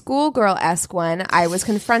excited schoolgirl-esque one I was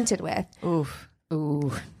confronted with. Oof.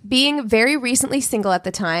 Ooh. Being very recently single at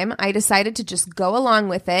the time, I decided to just go along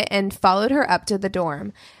with it and followed her up to the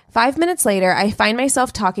dorm. 5 minutes later, I find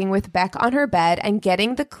myself talking with Beck on her bed and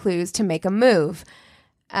getting the clues to make a move.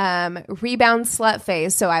 Rebound slut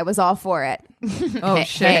phase, so I was all for it. Oh,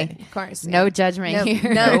 shit. Hey, Of course. no judgment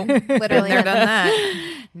here. No, literally. Never done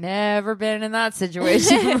that. Never been in that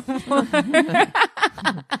situation before.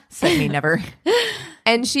 Said me never.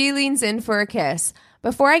 And she leans in for a kiss.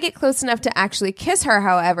 Before I get close enough to actually kiss her,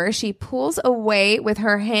 however, she pulls away with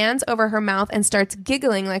her hands over her mouth and starts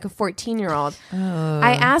giggling like a 14-year-old.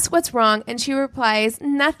 I ask what's wrong, and she replies,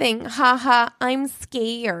 "Nothing. Ha ha, I'm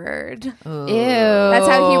scared." Ew. That's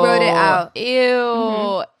how he wrote it out.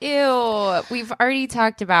 Ew. Ew. We've already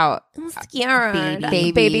talked about I'm scared.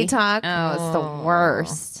 baby talk. Oh, it's the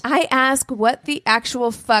worst. I ask what the actual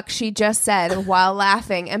fuck she just said while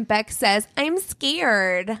laughing, and Beck says, "I'm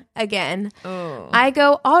scared," again. I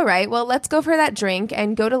go, "All right, well, let's go for that drink,"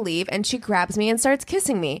 and go to leave, and she grabs me and starts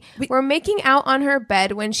kissing me. We're making out on her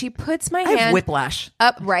bed when she puts my I have hand whiplash.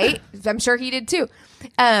 up, right? I'm sure he did too.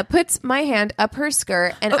 Puts my hand up her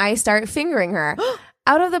skirt, and I start fingering her.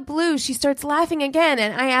 Out of the blue, she starts laughing again,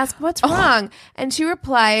 and I ask, "What's wrong?" And she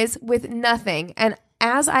replies with nothing. And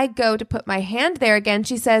as I go to put my hand there again,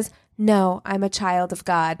 she says, "No, I'm a child of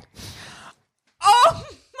God." Oh my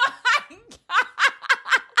God.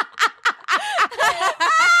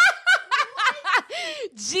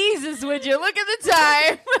 Jesus, would you look at the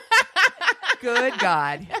time? Good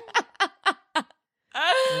God.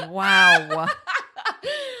 Wow.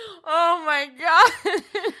 Oh my God.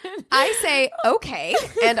 I say, "Okay,"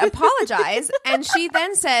 and apologize. And she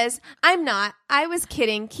then says, "I'm not. I was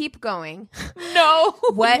kidding. Keep going." No.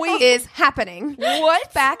 What is happening?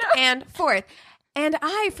 What? Back and forth. And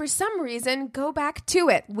I, for some reason, go back to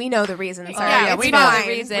it. We know the reason. Sorry. Yeah, It's we know fine. the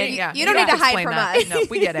reason. You don't need to hide explain from that. us. No,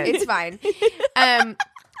 we get it. It's fine. God.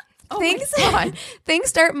 Things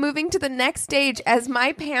start moving to the next stage as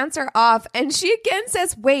my pants are off, and she again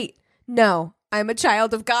says, "Wait, no, I'm a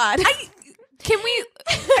child of God." Can we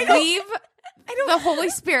leave the Holy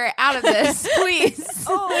Spirit out of this, please?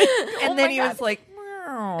 And then he was like,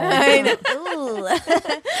 I know.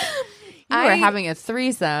 You were having a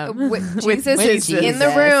threesome. Jesus is Jesus. in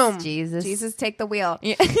the room. Jesus. Take the wheel.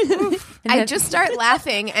 Yeah. I just start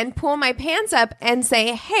laughing and pull my pants up and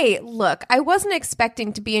say, "Hey, look, I wasn't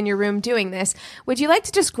expecting to be in your room doing this. Would you like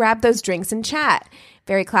to just grab those drinks and chat?"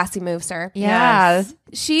 Very classy move, sir. Yeah. Yes.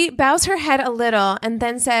 She bows her head a little and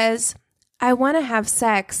then says, "I want to have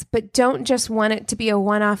sex, but don't just want it to be a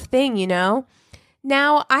one-off thing, you know?"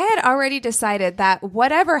 Now, I had already decided that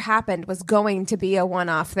whatever happened was going to be a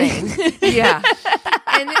one-off thing. Yeah.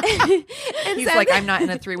 and He's said like, that- "I'm not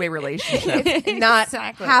in a three-way relationship." not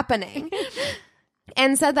Exactly. happening.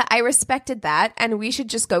 And said that I respected that and we should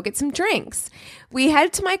just go get some drinks. We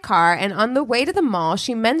head to my car, and on the way to the mall,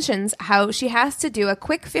 she mentions how she has to do a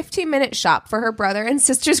quick 15-minute shop for her brother and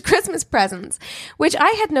sister's Christmas presents, which I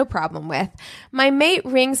had no problem with. My mate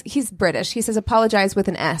rings, he's British, he says apologize with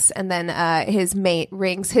an S, and then his mate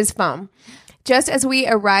rings his phone. Just as we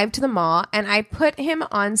arrive to the mall, and I put him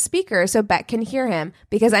on speaker so Beck can hear him,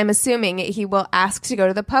 because I'm assuming he will ask to go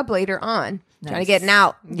to the pub later on. Trying to get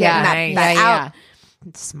out. Getting that out.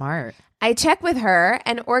 It's smart. I check with her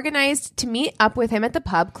and organized to meet up with him at the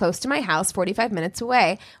pub close to my house, 45 minutes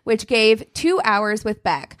away, which gave 2 hours with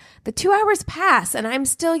Beck. The 2 hours pass, and I'm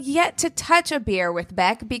still yet to touch a beer with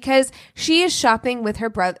Beck because she is shopping with her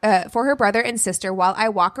for her brother and sister while I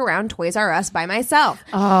walk around Toys R Us by myself.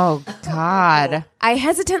 Oh, God. I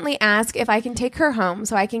hesitantly ask if I can take her home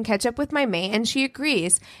so I can catch up with my mate, and she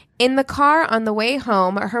agrees. In the car on the way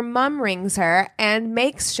home, her mom rings her and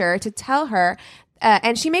makes sure to tell her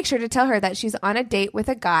And she makes sure to tell her that she's on a date with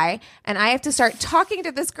a guy, and I have to start talking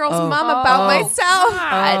to this girl's mom about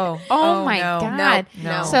myself. Oh my no. God.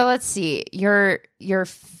 No. So let's see. You're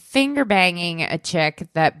finger banging a chick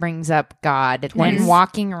that brings up God, then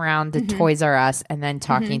walking around to Toys R Us, and then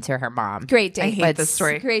talking to her mom. Great date. I hate this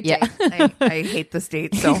story. Great Yeah. date. I hate this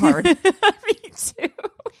date so hard. Me too.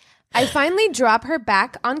 I finally drop her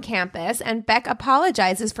back on campus, and Beck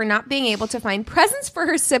apologizes for not being able to find presents for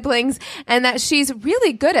her siblings and that she's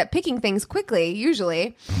really good at picking things quickly,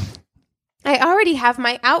 usually. I already have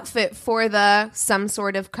my outfit for some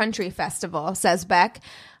sort of country festival, says Beck.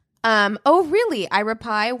 Oh, really? I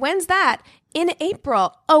reply, when's that? In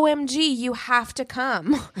April. OMG, you have to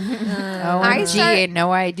come. OMG,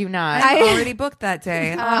 no, I do not. I already booked that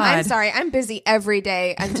day. I'm sorry. I'm busy every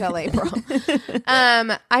day until April.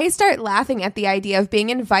 I start laughing at the idea of being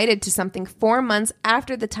invited to something 4 months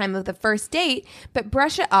after the time of the first date, but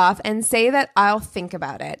brush it off and say that I'll think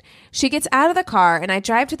about it. She gets out of the car, and I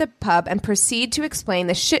drive to the pub and proceed to explain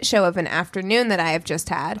the shit show of an afternoon that I have just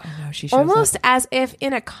had. Oh, no, she shows Almost up. as if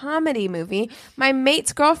in a comedy movie, my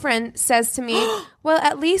mate's girlfriend says to me, well,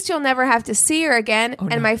 at least you'll never have to see her again.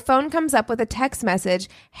 And my phone comes up with a text message.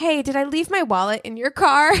 Hey, did I leave my wallet in your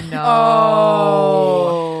car?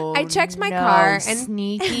 No. I checked my car and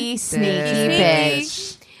sneaky Sneaky.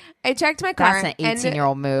 bitch. I checked my car. That's an and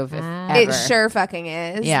 18-year-old move, if ever. it sure fucking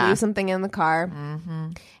is. Yeah. Leave something in the car.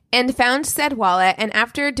 And found said wallet, and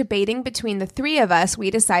after debating between the three of us,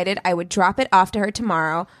 we decided I would drop it off to her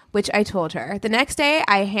tomorrow, which I told her. The next day,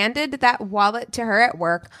 I handed that wallet to her at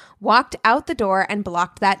work, walked out the door, and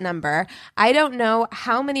blocked that number. I don't know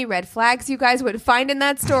how many red flags you guys would find in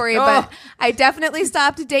that story, but I definitely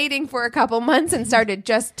stopped dating for a couple months and started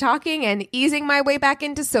just talking and easing my way back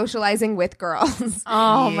into socializing with girls.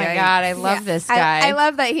 Oh my Yikes. God, I love this guy. I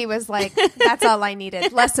love that he was like, that's all I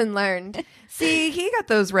needed. Lesson learned. See, he got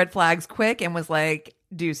those red flags quick and was like,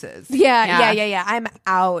 deuces. Yeah. I'm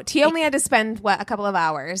out. He only had to spend, a couple of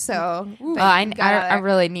hours. So I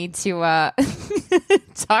really need to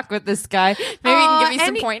talk with this guy. Maybe he can give me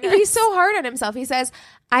some pointers. He's so hard on himself. He says,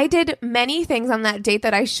 I did many things on that date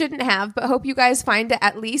that I shouldn't have, but hope you guys find it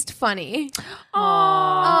at least funny.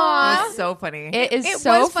 Aww. It's so funny. It is It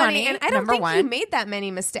so was funny. And I don't Number think one. you made that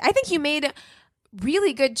many mistakes. I think you made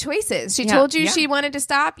really good choices. She Yeah. told you Yeah. she wanted to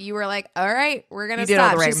stop. You were like, all right, we're going to You did all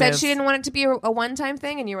stop. the She right said moves. she didn't want it to be a one-time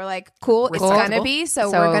thing. And you were like, cool, it's Cool. going to be.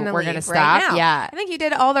 So we're going to leave stop. right now. Yeah. I think you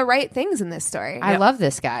did all the right things in this story. I love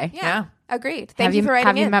this guy. yeah. Agreed. Thank Have you for writing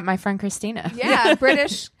Have you in. met my friend Christina? Yeah,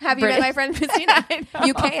 British. Have you met British. my friend Christina?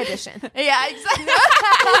 UK edition. Yeah, exactly.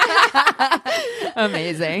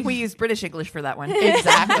 Amazing. We used British English for that one.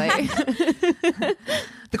 Exactly.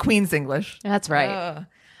 The Queen's English. That's right.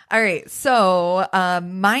 All right. So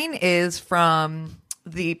mine is from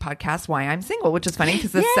the podcast Why I'm Single, which is funny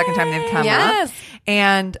because this is the second time they've come Yes. up.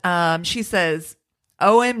 And she says,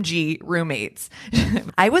 OMG roommates.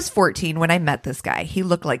 I was 14 when I met this guy. He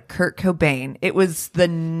looked like Kurt Cobain. It was the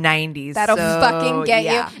 90s. That'll so, fucking get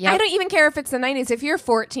yeah. you. I don't even care if it's the 90s. If you're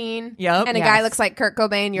 14 Yep. and a Yes. guy looks like Kurt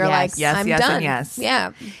Cobain, you're Yes. like, Yes, I'm yes, done. and yes.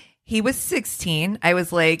 Yeah. He was 16. I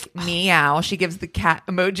was like, meow. She gives the cat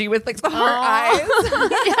emoji with like the heart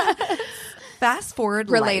eyes. Fast forward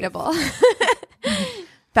life. Relatable.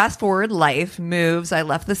 Fast forward life moves. I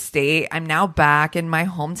left the state. I'm now back in my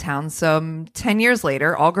hometown. Some 10 years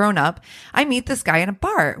later, all grown up, I meet this guy in a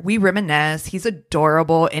bar. We reminisce. He's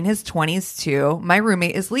adorable, in his 20s too. My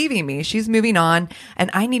roommate is leaving me. She's moving on, and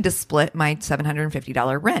I need to split my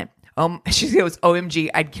 $750 rent. She goes, OMG,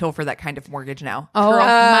 I'd kill for that kind of mortgage now. Oh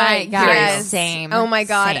my God. yes. Same. Oh my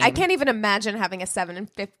God. Same. I can't even imagine having a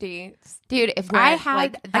 $750. Dude, if Rent, I had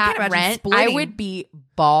like, I that can't imagine rent, I splitting. would be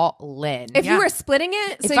ballin'. If Yeah. you were splitting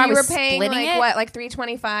it, If so I you were was paying splitting like it- what, like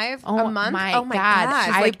 $325 a month? my Oh my God. God.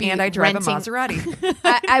 She's I like, would be and I drive renting- a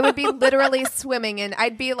Maserati. I would be literally swimming in.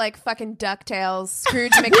 I'd be like fucking DuckTales,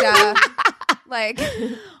 Scrooge McDuck, like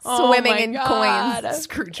swimming in coins.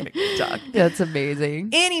 Scrooge McDuck. That's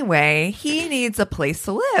amazing. Anyway, he needs a place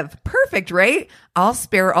to live. Perfect, right? I'll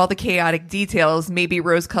spare all the chaotic details, maybe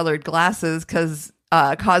rose-colored glasses, because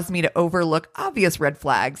caused me to overlook obvious red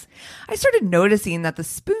flags. I started noticing that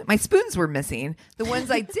my spoons were missing. The ones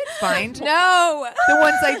I did find, No. the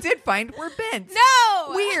ones I did find were bent.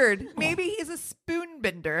 No. Weird. Maybe he's a spoon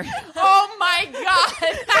bender. Oh my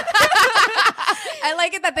God. I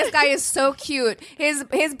like it that this guy is so cute. His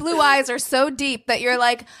blue eyes are so deep that you're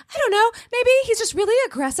like, I don't know, maybe he's just really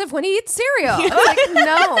aggressive when he eats cereal. I was like,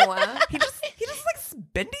 no. He just likes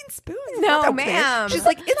bending spoons. It's No, not that weird. ma'am. She's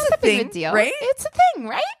like, it's a Big thing, deal. right? It's a thing,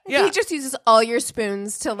 right? Yeah. He just uses all your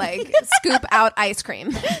spoons to like scoop out ice cream.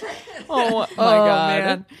 Oh my Oh,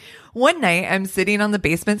 man. One night, I'm sitting on the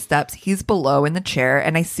basement steps. He's below in the chair,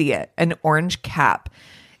 and I see it, an orange cap.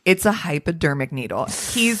 It's a hypodermic needle.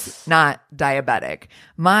 He's not diabetic.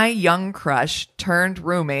 My young crush turned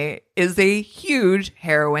roommate is a huge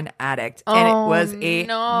heroin addict, and it was a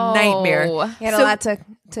nightmare. He had a lot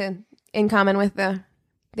to in common with the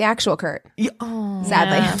actual Kurt. Sadly.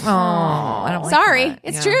 I don't like Sorry, that.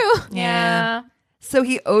 it's true. Yeah. So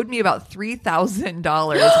he owed me about $3,000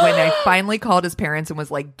 when I finally called his parents and was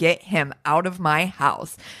like, get him out of my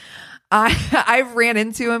house. I've ran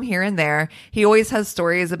into him here and there. He always has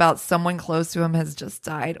stories about someone close to him has just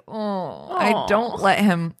died. I don't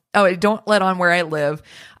let on where I live.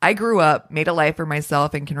 I grew up, made a life for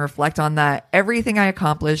myself, and can reflect on that. Everything I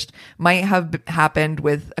accomplished might have happened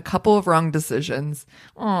with a couple of wrong decisions.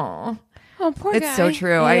 Oh, poor It's guy. so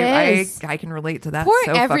true. I can relate to that. Poor so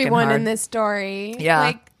fucking everyone hard. in this story. Yeah.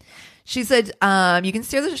 Like, she said, you can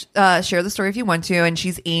share the story if you want to. And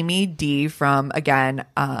she's Amy D from, again,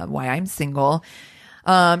 Why I'm Single.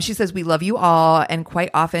 She says, we love you all and quite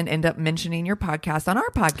often end up mentioning your podcast on our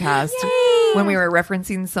podcast when we were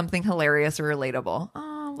referencing something hilarious or relatable.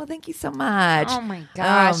 Oh, well, thank you so much. Oh my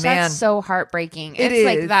gosh, Oh, man. that's so heartbreaking. It It's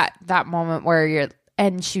like is. that moment where you're,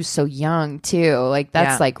 and she was so young too. Like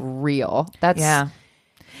that's Yeah. like real. That's Yeah.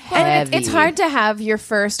 and it's heavy. hard to have your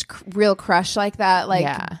first real crush like that, like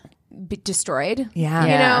Yeah. be destroyed. Yeah.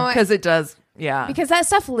 You know, Because it does. Yeah. because that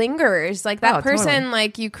stuff lingers. Like that Oh, person, totally.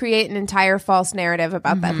 like you create an entire false narrative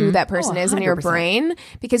about that who that person is in your 100%. brain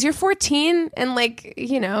because you're 14 and like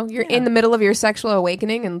you're in the middle of your sexual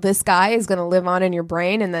awakening and this guy is going to live on in your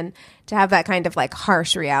brain, and then to have that kind of like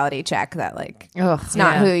harsh reality check that like Ugh, it's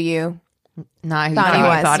not Yeah. who you not who Thought you he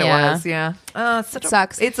thought. was. thought Yeah. it was. Yeah.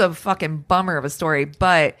 Sucks. It's a fucking bummer of a story,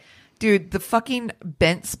 but dude, the fucking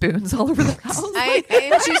bent spoons all over the house.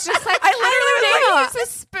 and she's just like, I literally was like, "Use a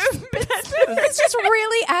spoon." It's just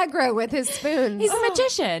really aggro with his spoons. He's a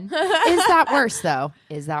magician. Is that worse though?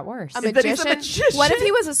 Is that worse? A that he's a magician? magician? What if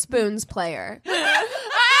he was a spoons player?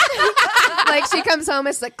 Like she comes home,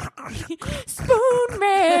 it's like Spoonman.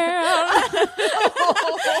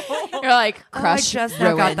 You're like I crush just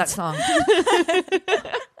now got ruined. that song.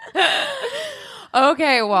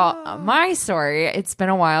 Okay, well, my story. It's been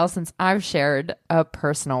a while since I've shared a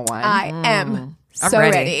personal one. I am I'm so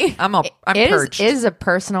ready. ready. I'm It perched. is a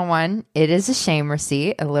personal one. It is a shame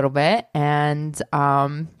receipt a little bit, and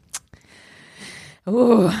I'm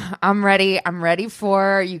ready. I'm ready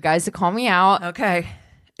for you guys to call me out. Okay.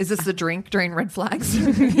 Is this the drink during red flags?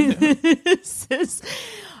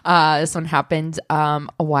 This one happened a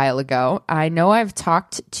while ago. I know I've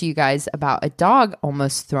talked to you guys about a dog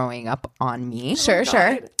almost throwing up on me. Sure.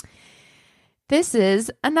 This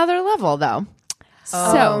is another level, though.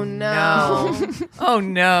 Oh no. Oh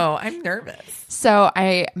no. I'm nervous. So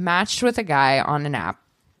I matched with a guy on an app,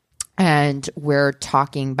 and we're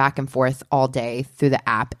talking back and forth all day through the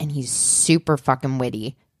app, and he's super fucking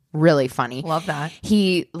witty. Really funny. Love that.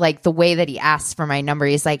 He, like, the way that he asks for my number,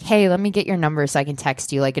 he's like, hey, let me get your number so I can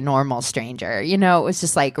text you like a normal stranger. You know, it was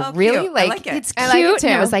just like really cute. I like, like it. it's I cute. like it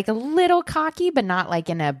and it too. was like a little cocky, but not like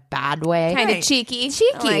in a bad way. Kind Right. of cheeky.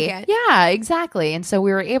 Cheeky. I like it. Yeah, exactly. And so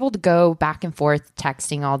we were able to go back and forth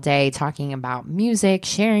texting all day, talking about music,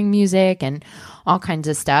 sharing music, and all kinds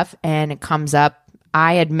of stuff. And it comes up,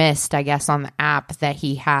 I had missed, I guess, on the app that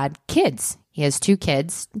he had kids. He has 2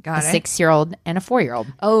 kids, Got a it. 6-year-old and a 4-year-old.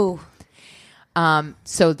 Oh,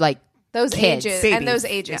 So like those kids. ages Babies. and those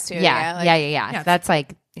ages too. yeah, like- yeah. That's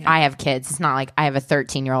like I have kids. It's not like I have a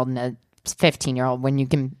 13-year-old and a 15-year-old when you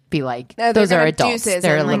can be like No, they're those are gonna have adults. deuces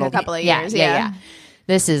They're in, like, a little couple of years, yeah.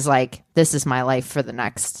 This is my life for the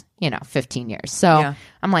next 15 years. So Yeah.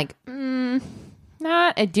 I'm like,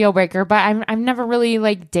 not a deal breaker, but I've never really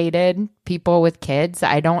like dated people with kids.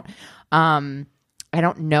 I don't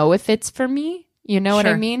know if it's for me. You know what I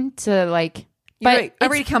Sure. mean? To like, You're but right.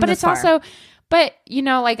 Already it's, come but this it's far. also, but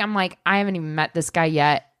like I'm like I haven't even met this guy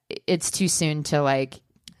yet. It's too soon to like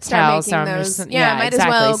Start tell. making So I'm those. just, Yeah, might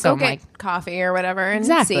exactly. as well So go I'm get like, coffee or whatever and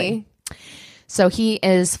Exactly. see. so he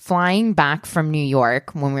is flying back from New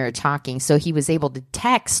York when we were talking. So he was able to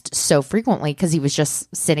text so frequently because he was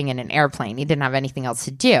just sitting in an airplane. He didn't have anything else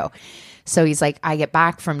to do. So he's like, I get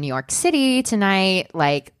back from New York City tonight.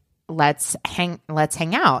 Like, let's hang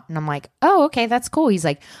out. And I'm like, oh, okay, that's cool. He's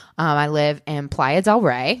like, I live in Playa del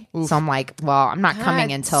Rey. So I'm like, well, I'm not coming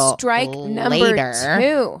God, until strike later. number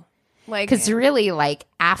 2. Like, Because really, like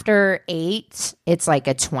after 8, it's like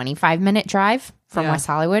a 25-minute drive from Yeah. West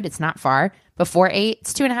Hollywood. It's not far. Before 8,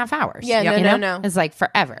 it's 2.5 hours. Yeah, You no, know? no. It's like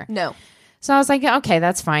forever. no. So I was like, okay,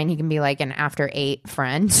 that's fine. He can be like an after 8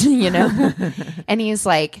 friend, you know? And he's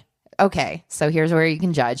like, okay, so here's where you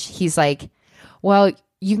can judge. He's like, well,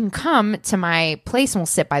 you can come to my place and we'll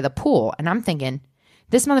sit by the pool. And I'm thinking,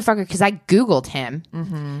 this motherfucker, because I Googled him.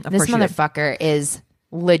 This motherfucker is,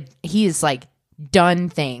 he is like done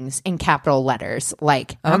things in capital letters.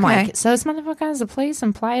 Like, I'm like, so this motherfucker has a place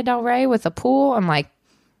in Playa del Rey with a pool? I'm like,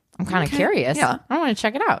 I'm kind of curious. Yeah. I want to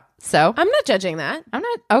check it out. So I'm not judging that. I'm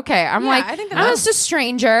not okay. I'm like, I think I'm just a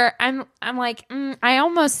stranger. I'm like, I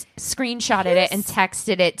almost screenshotted it and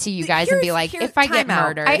texted it to you guys and be like, if I get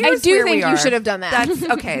murdered, I do think you should have done that. That's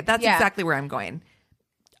okay. That's exactly where I'm going.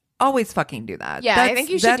 Always fucking do that. Yeah, I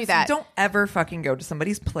think you should do that. Don't ever fucking go to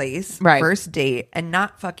somebody's place, Right. first date, and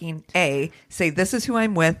not fucking say this is who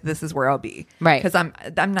I'm with, this is where I'll be, Right. Because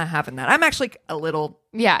I'm not having that. I'm actually I'm a little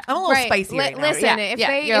Right. spicy right now. Listen, if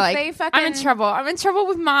they fucking, I'm in trouble. I'm in trouble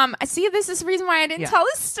with mom. I see. This is the reason why I didn't tell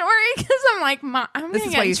this story because I'm like, mom, I'm This gonna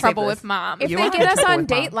is get why in you trouble save with this. mom. if You they are get in us trouble on with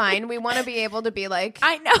Mom. Dateline, we want to be able to be like,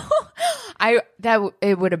 I know.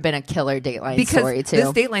 It would have been a killer Dateline Because story too.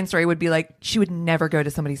 this Dateline story would be like, she would never go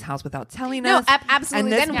to somebody's house without telling No, us.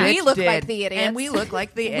 absolutely. And this Then we bitch look did. like the idiots. And we look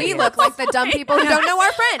like the idiots. we look like the dumb people who don't know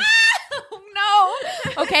our friend. No.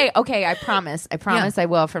 Okay. I promise. I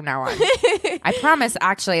will from now on. I promise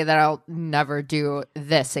actually that I'll never do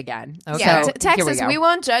this again. Okay. Yeah, So, text here we us. go. We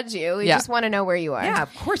won't judge you. We Yeah. just want to know where you are. Yeah,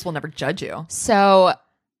 of course we'll never judge you. So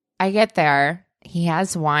I get there. He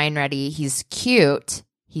has wine ready. He's cute.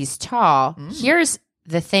 He's tall. Here's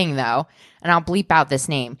the thing, though, and I'll bleep out this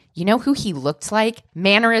name. You know who he looked like?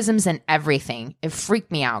 Mannerisms and everything. It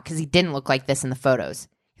freaked me out because he didn't look like this in the photos.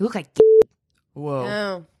 He looked like, Whoa.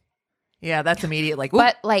 Oh. Yeah, that's immediate. Like,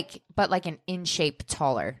 but like an in shape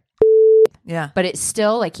taller. yeah. But it's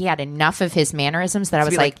still like he had enough of his mannerisms that I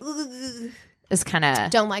was like, it's kind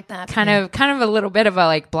of Don't like that. kind of a little bit of a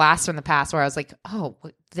like blast from the past where I was like, oh,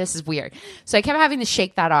 this is weird. So I kept having to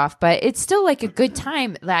shake that off, but it's still like a good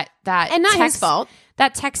time that And not his fault.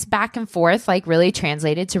 That text back and forth like really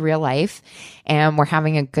translated to real life, and we're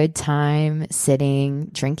having a good time sitting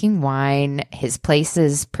drinking wine. His place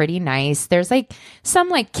is pretty nice. There's like some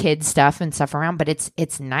like kid stuff and stuff around, but it's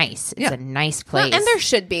nice. It's a nice place. And there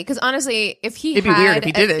should be, because honestly, if he It'd be had, weird if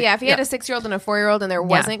he did it. Yeah, if he had a 6-year-old and a 4-year-old and there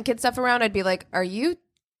wasn't kid stuff around, I'd be like, are you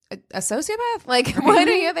a sociopath? Like, why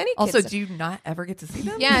do you have any kids? Also, do you not ever get to see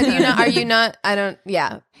them? Yeah, do you not? Are you not? I don't.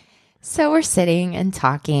 Yeah. So we're sitting and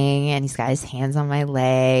talking, and he's got his hands on my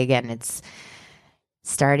leg, and it's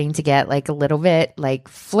starting to get like a little bit like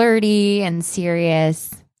flirty and serious.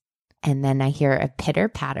 And then I hear a pitter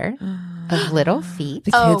patter of little feet,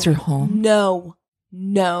 The kids are home. No.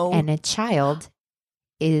 and a child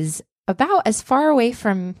is about as far away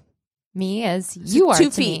from me as you are 2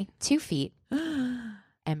 to me. 2 feet.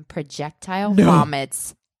 And projectile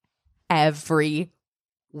vomits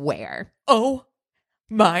everywhere. Oh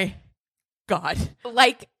my God.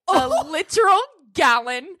 Like a literal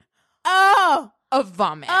gallon of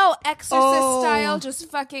vomit. Oh, Exorcist style,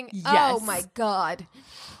 just fucking. Yes. Oh my God.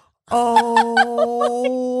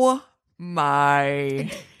 Oh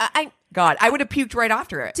my I God. I would have puked right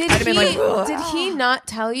after it. did I'd have he? been like, "Ugh." Did he not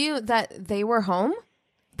tell you that they were home?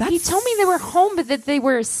 He told me they were home, but that they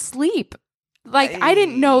were asleep. Like, I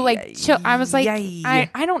didn't know, like, I was like,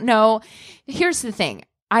 I don't know. Here's the thing.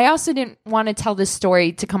 I also didn't want to tell this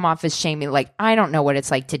story to come off as shaming. Like, I don't know what it's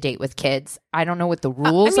like to date with kids. I don't know what the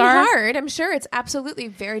rules are. Hard. I'm sure it's absolutely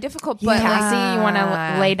very difficult. But like, Cassie, you want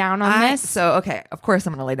to lay down on this? So, okay, of course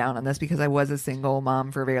I'm going to lay down on this because I was a single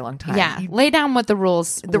mom for a very long time. Yeah, lay down what the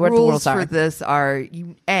rules. The what rules the rules for are. this are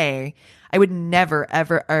I would never,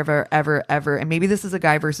 ever, ever, ever, ever, and maybe this is a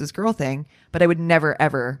guy versus girl thing, but I would never,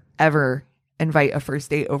 ever, ever invite a first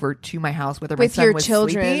date over to my house, whether my With son your was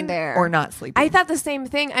children sleeping there. or not sleeping. I thought the same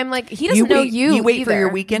thing. I'm like, he doesn't know you. You wait for your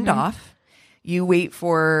either. weekend off. You wait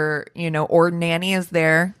for, or nanny is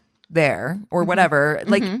there, or whatever.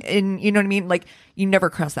 Like, and you know what I mean? Like, you never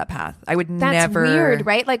cross that path. I would That's never. weird,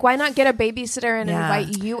 right? Like, why not get a babysitter and Yeah.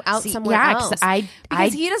 invite you out See, somewhere yeah, 'cause else? I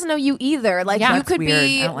because he doesn't know you either. Like, Yeah. you That's could weird.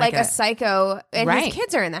 be I don't like like a it. psycho, and Right. his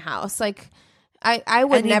kids are in the house. Like, I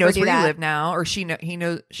would And he never knows do where that. you live now, or she knows.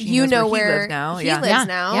 She You knows know where where he lives now. He Yeah, lives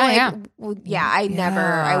now. Yeah, Like, yeah. I never.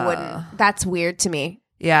 I Yeah. wouldn't. That's weird to me.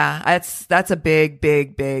 yeah. That's a big,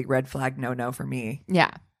 big, big red flag. No for me. Yeah.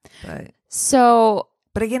 But So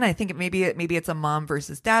again, I think maybe it's a mom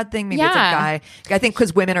versus dad thing. Maybe it's a Yeah. guy. I think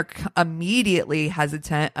because women are immediately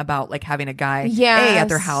hesitant about like having a guy Yes. at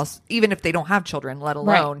their house, even if they don't have children. Let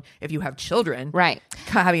alone if you have children, right.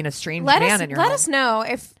 having a strange Let man us in your let home. us know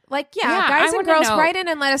if Yeah, guys I and wanna girls know. write in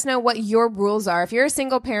and let us know what your rules are. If you're a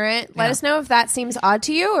single parent, let Yeah. us know if that seems odd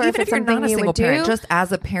to you, or Even if if it's you're something not a you single would parent, do. just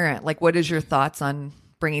as a parent, like what is your thoughts on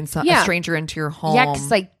bringing a Yeah. stranger into your home? Yeah,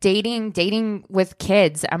 because like dating with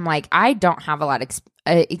kids, I'm like, I don't have a lot of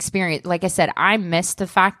experience. Like I said, I missed the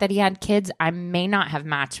fact that he had kids. I may not have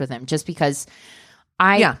matched with him just because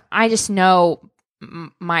I just know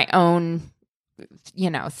my own,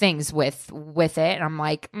 things with it. And I'm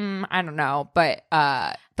like, I don't know. But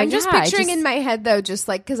I'm just picturing in my head though, just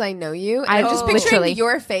like, cause I know you. And I'm just picturing literally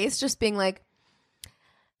your face just being like,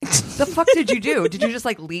 the fuck did you do? Did you just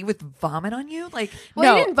like leave with vomit on you? Like,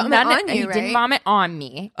 well, he didn't vomit on you, he right? didn't vomit on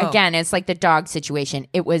me. Oh. Again, it's like the dog situation.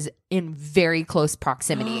 It was in very close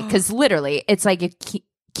proximity because literally, it's like if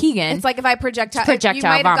Keegan. It's like if I projectile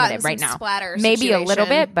vomited right now. Splatter maybe situation. a little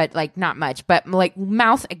bit, but like not much. But like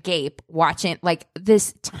mouth agape, watching like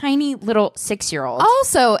this tiny little 6-year-old.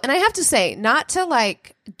 Also, and I have to say, not to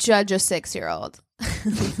like judge a 6-year-old.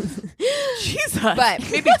 Jesus. But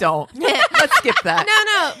maybe don't. Let's skip that.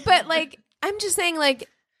 No, but like I'm just saying, like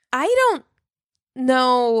I don't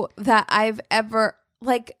know that I've ever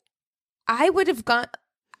like I would have gone.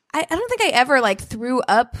 I don't think I ever like threw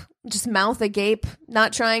up, just mouth agape,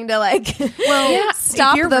 not trying to like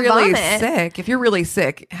stop if you're the really vomit. sick, if you're really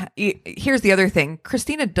sick, here's the other thing.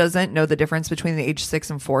 Christina doesn't know the difference between the age 6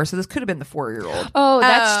 and 4, so this could have been the 4-year-old. Oh,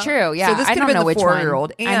 that's true. Yeah, So this I could don't have know been the which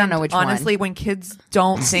 4-year-old. one. I don't know which honestly, one. when kids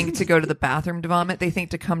don't think to go to the bathroom to vomit, they think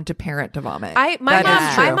to come to parent to vomit. My That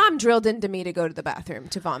is true. mom drilled into me to go to the bathroom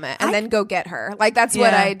to vomit and then go get her. Like that's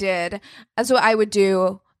what I did. That's what I would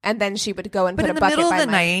do. And then she would go and But put in a the bucket middle of by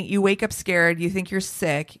the night, you wake up scared, you think you're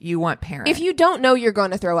sick, you want parent. If you don't know you're going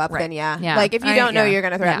to throw up, Right. then yeah. Yeah. Like if you don't know you're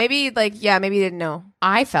going to throw Yeah. up, maybe maybe you didn't know.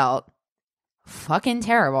 I felt fucking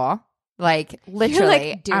terrible. Like You're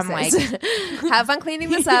literally, like, I'm like have fun cleaning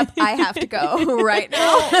this up. I have to go right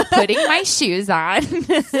now. putting my shoes on.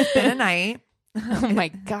 it's been a night. Oh my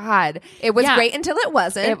god, It was Yeah. great until it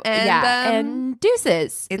wasn't. and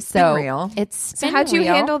deuces. It's so been real. It's so been how'd you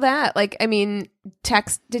real. handle that? Like, I mean,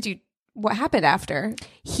 what happened after?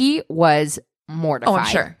 He was mortified.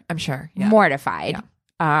 Oh, I'm sure. Yeah. Mortified.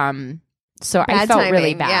 So I Bad felt timing.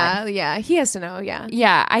 really bad. Yeah. He has to know. Yeah.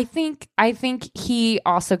 Yeah, I think he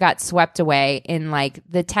also got swept away in like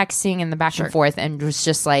the texting and the back and forth, and was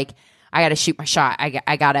just like, I got to shoot my shot.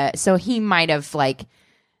 I gotta. So he might have like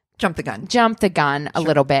Jumped the gun a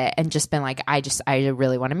little bit and just been like, I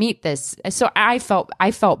really want to meet this. So I felt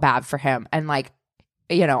bad for him, and like,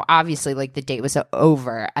 obviously like the date was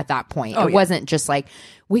over at that point. It wasn't just like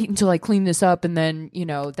wait until I clean this up and then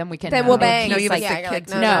then we can Then we'll bang. No, you have like, a sick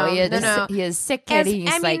kid. he has sick kid.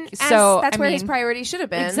 He's that's where his priority should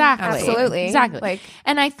have been. Exactly. Absolutely. Exactly. Like,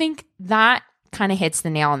 and I think that kind of hits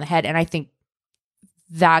the nail on the head. And I think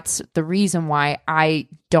that's the reason why I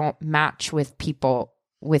don't match with people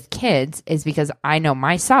with kids, is because I know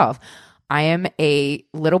myself. I am a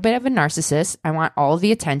little bit of a narcissist. I want all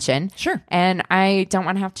the attention. Sure. And I don't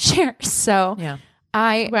want to have to share. So Yeah.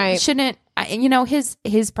 I shouldn't,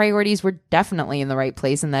 his priorities were definitely in the right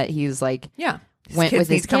place, and that he's like, went with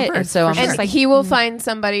his kid. And so I'm and just like, he will find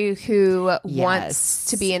somebody who wants Yes.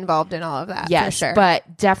 to be involved in all of that. yes, for sure.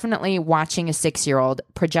 but definitely watching a 6-year-old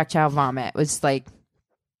projectile vomit was like,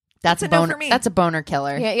 that's a no boner. for me. That's a boner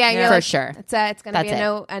killer. yeah, you're for like, sure. It's going to be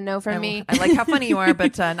That's a no for me. I like how funny you are,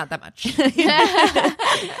 but not that much.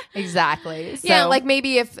 Exactly. So, Yeah, like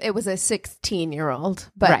maybe if it was a 16-year-old,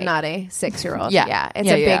 but Right. not a 6-year-old. Yeah. It's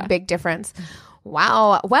Yeah, a yeah. big difference.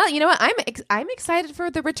 Wow. Well, you know what? I'm excited for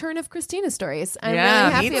the return of Christina's stories. I'm Yeah,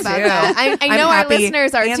 really happy me about too. that. I I'm know our happy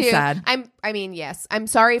listeners are and too. sad. Yes. I'm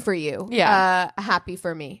sorry for you. Yeah. Happy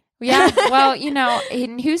for me. yeah. Well,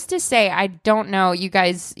 and who's to say? I don't know. You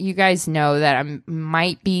guys know that I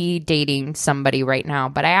might be dating somebody right now,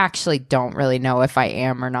 but I actually don't really know if I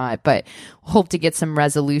am or not. But hope to get some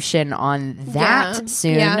resolution on that Yeah.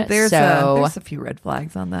 soon. Yeah. There's so a few red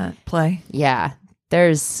flags on that play. yeah,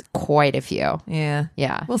 there's quite a few. Yeah.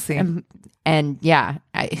 Yeah, We'll see. And yeah,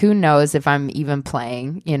 who knows if I'm even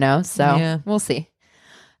playing? So Yeah. we'll see.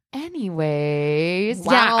 Anyways,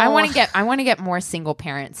 Wow. yeah, I want to get more single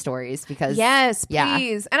parent stories because Yes, yeah.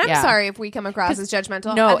 please. And I'm Yeah. sorry if we come across as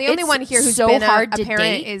judgmental. No, the only it's one here who's so been hard a to parent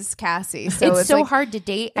date. is Cassie. So it's so like, hard to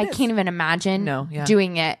date. I can't even imagine No, yeah.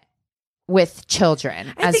 doing it with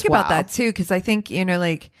children. I think about that too, because I think,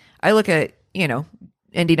 like I look at,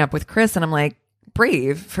 ending up with Chris and I'm like,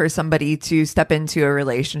 brave for somebody to step into a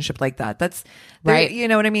relationship like that. That's Right. You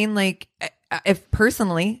know what I mean? Like if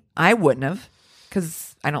personally I wouldn't have,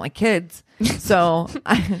 because I don't like kids. So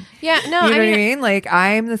yeah, no, you know what I mean? Like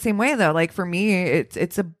I'm the same way though. Like for me,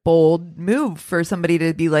 it's a bold move for somebody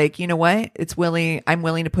to be like, you know what? I'm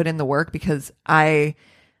willing to put in the work because I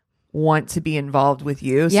want to be involved with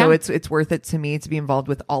you. Yeah. So it's worth it to me to be involved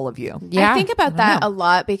with all of you. Yeah. I think about that a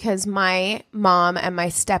lot because my mom and my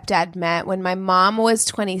stepdad met when my mom was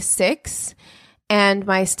 26 and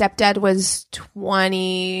my stepdad was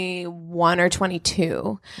 21 or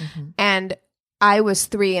 22, and I was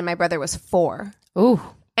 3 and my brother was 4. Ooh.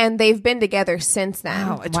 And they've been together since then.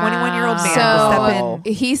 Wow, a 21-year-old man So to step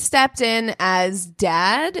in. he stepped in as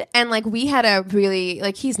dad, and like we had a really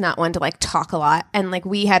like he's not one to like talk a lot, and like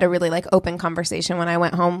we had a really like open conversation when I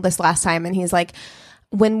went home this last time, and he's like,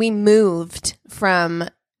 when we moved from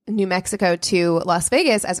New Mexico to Las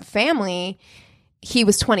Vegas as a family, he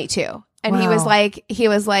was 22. And he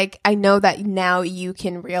was like, I know that now you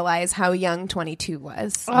can realize how young 22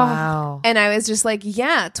 was. Wow. And I was just like,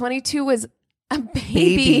 yeah, 22 was a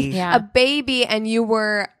baby. Yeah. A baby, and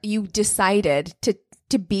you decided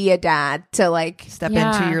to be a dad, to like Step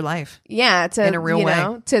Yeah. into your life. to in a real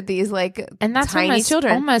way. to these like And that's tiny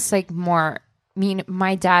children. almost like more. I mean,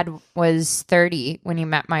 my dad was 30 when he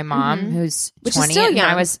met my mom, who's Which is 20, still and young.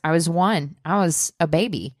 I was 1. I was a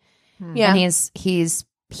baby. Yeah. And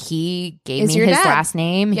he gave Is me your his dad. last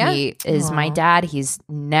name. Yeah. He is my dad. He's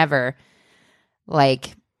never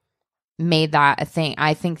like made that a thing.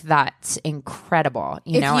 I think that's incredible,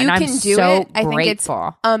 you If know, you and can I'm do so it, I think it's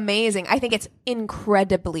grateful. amazing. I think it's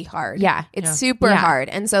incredibly hard. Yeah. It's super Yeah. hard.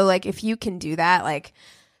 And so like if you can do that, like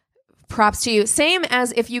props to you. Same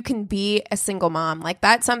as if you can be a single mom, like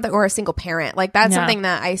that's something, or a single parent. Like that's Yeah. something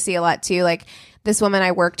that I see a lot too. Like this woman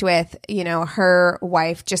I worked with, you know, her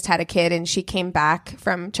wife just had a kid and she came back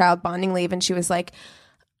from child bonding leave, and she was like,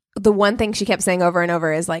 the one thing she kept saying over and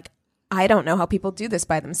over is like, I don't know how people do this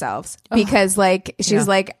by themselves, because like she's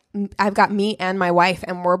like, I've got me and my wife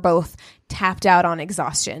and we're both tapped out on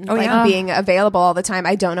exhaustion, being available all the time.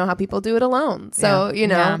 I don't know how people do it alone. So, you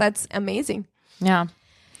know, Yeah. that's amazing. Yeah.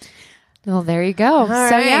 Well, there you go. So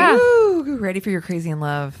right. yeah. Woo, ready for your crazy in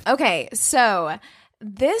love. Okay. So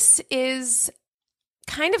this is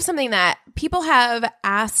kind of something that people have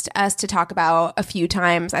asked us to talk about a few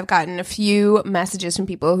times. I've gotten a few messages from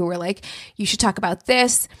people who were like, you should talk about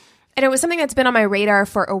this. And it was something that's been on my radar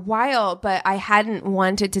for a while, but I hadn't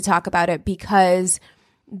wanted to talk about it because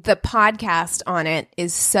the podcast on it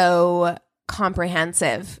is so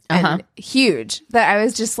comprehensive and huge that I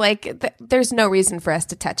was just like, there's no reason for us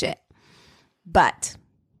to touch it. But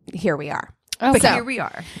here we are. But So- here we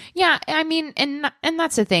are. Yeah, I mean, and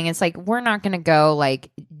that's the thing. It's like we're not going to go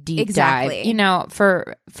like deep Exactly. dive. You know,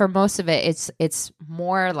 for most of it, it's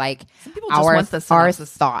more like Some people just our want the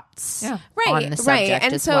synopsis. thoughts, Yeah. on the subject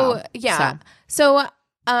And as so well. yeah. So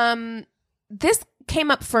this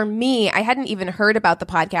came up for me. I hadn't even heard about the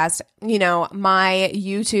podcast. You know, my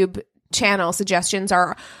YouTube channel suggestions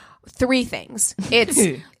are 3 things. It's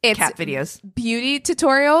Cat videos. beauty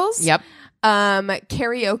tutorials. Yep.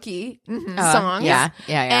 Karaoke songs. Yeah.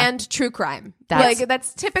 And true crime. That's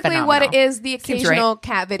That's typically what it phenomenal. is. The occasional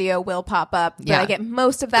cat video will pop up, but Yeah. I get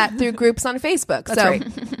most of that through groups on Facebook. That's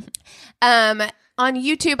right. On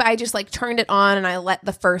YouTube, I just like turned it on and I let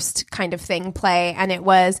the first kind of thing play, and it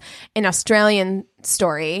was an Australian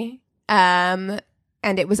story.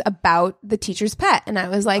 And it was about the teacher's pet. And I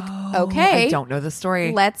was like, okay. I don't know the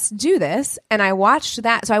story. Let's do this. And I watched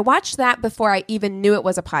that. So I watched that before I even knew it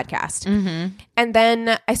was a podcast. And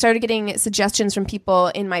then I started getting suggestions from people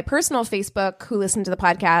in my personal Facebook who listened to the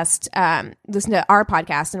podcast, listened to our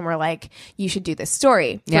podcast, and were like, you should do this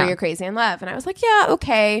story for Yeah. Your Crazy in Love. And I was like, yeah,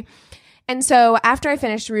 okay. And so after I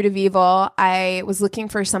finished Root of Evil, I was looking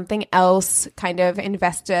for something else, kind of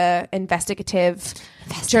investigative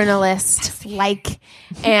journalist like,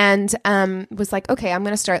 and was like, okay, I'm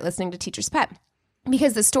going to start listening to Teacher's Pet,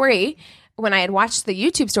 because the story, when I had watched the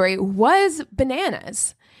YouTube story, was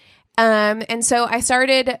bananas. And so I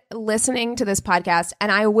started listening to this podcast, and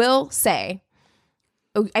I will say,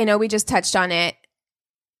 I know we just touched on it.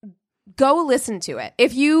 Go listen to it.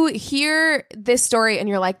 If you hear this story and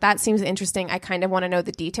you're like, that seems interesting, I kind of want to know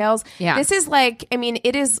the details. Yeah. This is like, I mean,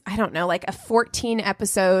 it is, I don't know, like a 14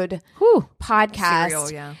 episode podcast.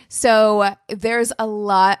 Serial, yeah. So there's a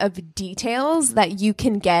lot of details that you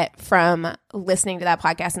can get from listening to that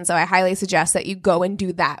podcast. And so I highly suggest that you go and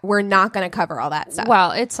do that. We're not going to cover all that stuff.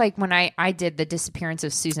 Well, it's like when I did the disappearance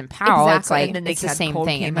of Susan Powell. It's Exactly. like And then they it's the had same Cold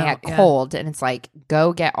thing, came and they had out, yeah. Cold, and it's like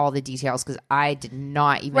go get all the details because I did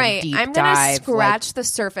not even Right. deep I'm going to dive. scratch the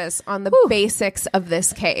surface on the basics of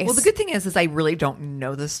this case. Well, the good thing is I really don't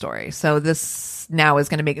know the story. So this now is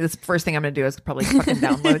going to make this first thing I'm going to do is probably fucking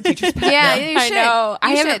download Teacher's Pet. yeah, now. you should. I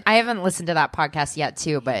You haven't should. I haven't listened to that podcast yet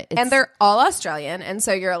too, but it's, And they're all Australian. And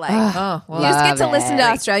so you're like, Oh, well, you just get to love listen to it.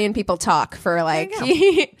 Australian people talk for like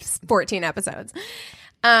 14 episodes.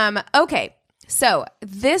 Okay. So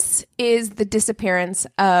this is the disappearance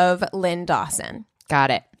of Lynn Dawson. got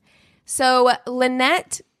it. So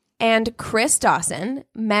Lynette and Chris Dawson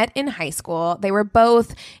met in high school. They were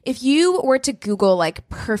both, if you were to Google like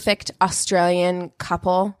perfect Australian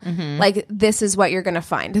couple, like this is what you're going to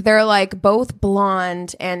find. They're like both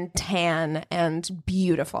blonde and tan and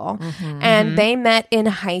beautiful. And they met in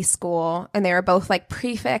high school, and they were both like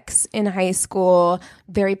prefects in high school,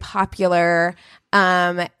 very popular.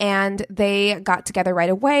 And they got together right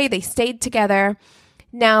away. They stayed together.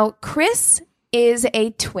 Now, Chris is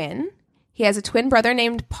a twin. He has a twin brother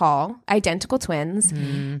named Paul, identical twins.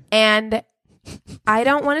 And I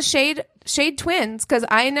don't want to shade twins because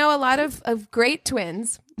I know a lot of great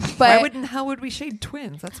twins. But how would we shade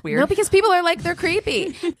twins? That's weird. No, because people are like, they're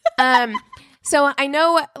creepy. So I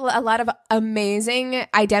know a lot of amazing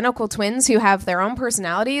identical twins who have their own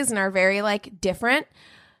personalities and are very like different.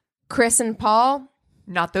 Chris and Paul,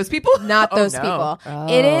 not those people. Not those people.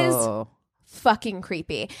 It is fucking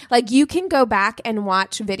creepy. Like you can go back and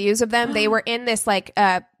watch videos of them. They were in this like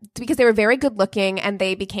because they were very good looking and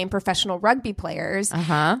they became professional rugby players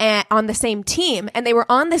and on the same team. And they were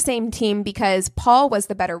on the same team because Paul was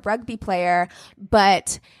the better rugby player,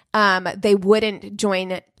 but they wouldn't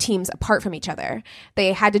join teams apart from each other.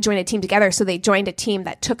 They had to join a team together, so they joined a team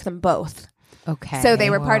that took them both. Okay. So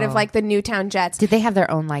they were part of like the Newtown Jets. Did they have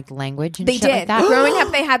their own like language and they shit did. like that? Growing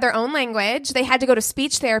up, they had their own language. They had to go to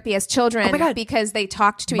speech therapy as children because they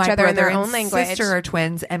talked to each other in their own language. My sister are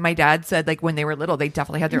twins, and my dad said like when they were little, they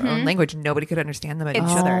definitely had their own language. Nobody could understand them at each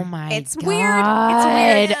other. Oh my It's God. weird.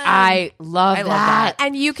 It's weird. I love that.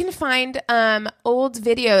 And you can find old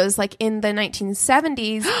videos like in the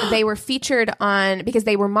 1970s. They were featured on because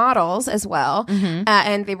they were models as well,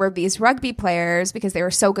 and they were these rugby players because they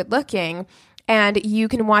were so good looking. And you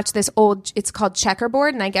can watch this old, it's called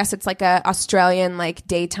Checkerboard. And I guess it's like a Australian like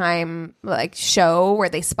daytime like show where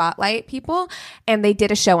they spotlight people. And they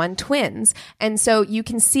did a show on twins. And so you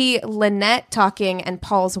can see Lynette talking and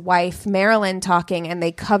Paul's wife, Marilyn, talking, and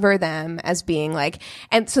they cover them as being like,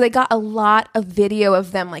 and so they got a lot of video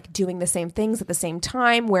of them like doing the same things at the same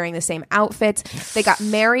time, wearing the same outfits. They got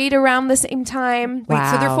married around the same time.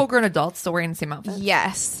 Wait, so they're full grown adults still wearing the same outfits?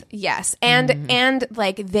 Yes. And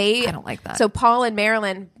like they, I don't like that. So Paul and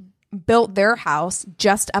Marilyn built their house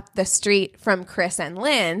just up the street from Chris and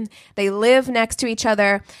Lynn. They live next to each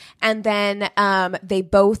other. And then they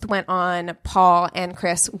both went on, Paul and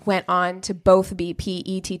Chris went on to both be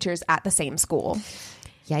PE teachers at the same school.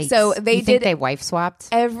 Yikes. So they think they wife swapped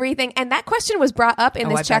everything. And that question was brought up in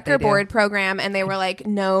this Checkerboard program. And they were like,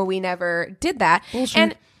 no, we never did that. Bullshit.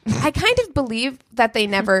 And I kind of believe that they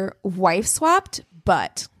never wife swapped,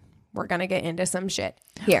 but we're going to get into some shit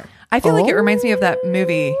here. I feel like it reminds me of that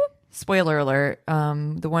movie, spoiler alert,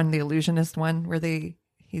 the one, the illusionist one where he's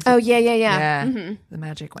yeah. The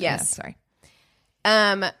magic one. Yes. Yeah,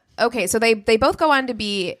 sorry. Okay, so they both go on to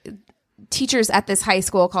be teachers at this high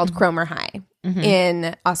school called Cromer High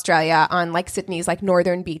in Australia on like Sydney's like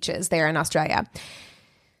northern beaches there in Australia.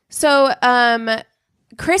 So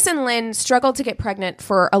Chris and Lynn struggled to get pregnant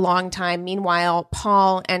for a long time. Meanwhile,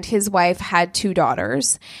 Paul and his wife had 2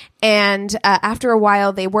 daughters. And after a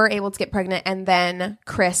while, they were able to get pregnant. And then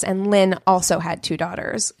Chris and Lynn also had 2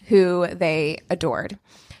 daughters who they adored.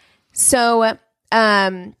 So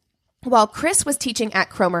while Chris was teaching at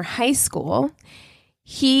Cromer High School,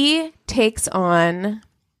 he takes on,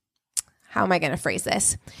 how am I going to phrase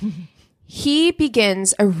this? He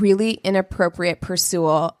begins a really inappropriate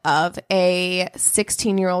pursuit of a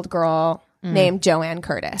 16-year-old girl named Joanne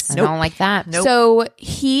Curtis. I don't like that. Nope. So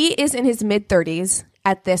he is in his mid-30s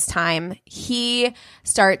at this time. He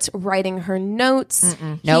starts writing her notes.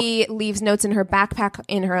 He leaves notes in her backpack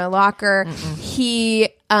in her locker. He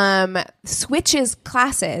switches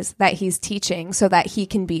classes that he's teaching so that he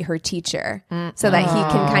can be her teacher, so that he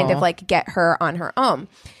can kind of like get her on her own.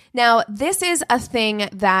 Now, this is a thing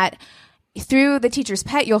that through The Teacher's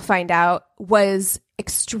Pet, you'll find out was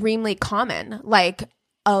extremely common. Like,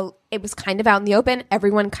 it was kind of out in the open.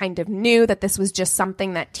 Everyone kind of knew that this was just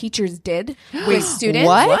something that teachers did with students.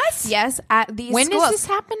 What? Yes, at these When schools. does this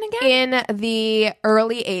happen again? In the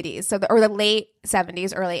early 80s, or the late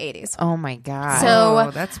 70s, early 80s. Oh my God.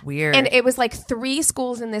 So that's weird. And it was like 3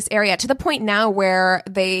 schools in this area, to the point now where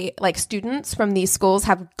they like students from these schools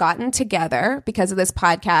have gotten together because of this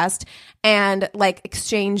podcast and like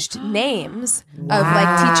exchanged names of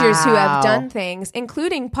like teachers who have done things,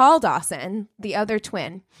 including Paul Dawson, the other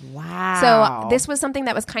twin. Wow. So this was something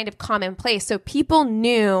that was kind of commonplace. So people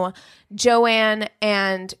knew Joanne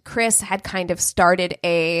and Chris had kind of started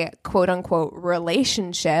a quote unquote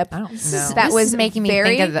relationship. I don't know. That This was is making me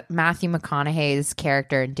very think of Matthew McConaughey's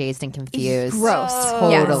character in Dazed and Confused. gross.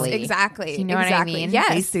 Totally. Yes, exactly. You know exactly. what I mean? Yes.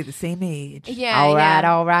 They stay the same age. Yeah. All right,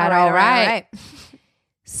 yeah. all right.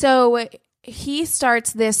 So he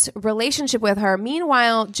starts this relationship with her.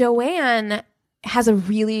 Meanwhile, Joanne has a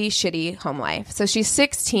really shitty home life. So she's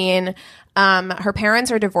 16. Her parents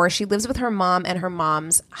are divorced. She lives with her mom and her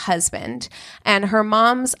mom's husband. And her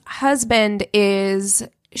mom's husband is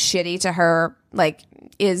shitty to her, like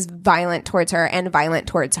is violent towards her and violent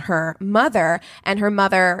towards her mother. And her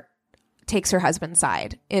mother takes her husband's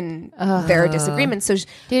side in their disagreements. So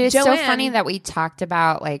Dude, it's so funny that we talked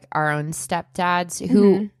about like our own stepdads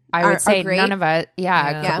who I would say great. none of us,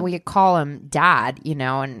 we could call him dad, you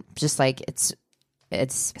know, and just like it's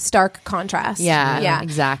stark contrast. Yeah,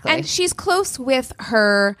 exactly. And she's close with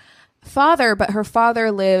her father, but her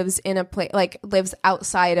father lives in a place, like lives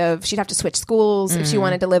outside of, she'd have to switch schools if she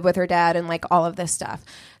wanted to live with her dad and like all of this stuff.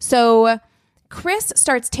 So Chris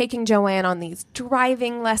starts taking Joanne on these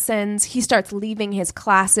driving lessons. He starts leaving his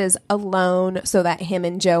classes alone so that him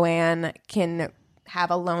and Joanne can have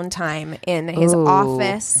alone time in his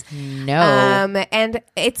office. No. And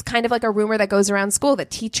it's kind of like a rumor that goes around school. The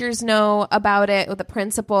teachers know about it. The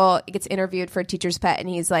principal gets interviewed for Teacher's Pet, and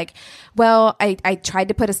he's like, well, I tried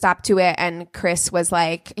to put a stop to it. And Chris was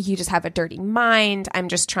like, you just have a dirty mind. I'm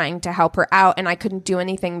just trying to help her out. And I couldn't do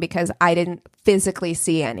anything because I didn't physically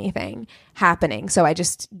see anything happening. So I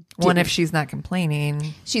just One, if she's not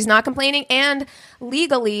complaining. She's not complaining. And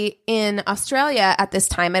legally in Australia at this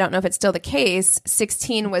time, I don't know if it's still the case,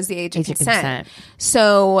 16 was the age of consent.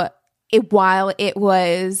 So while it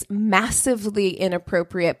was massively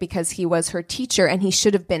inappropriate because he was her teacher and he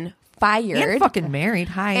should have been fired. And fucking married.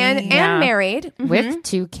 Hi. And married. With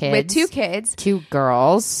 2 kids. With 2 kids. 2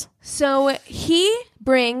 girls. So he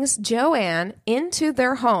brings Joanne into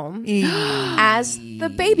their home as the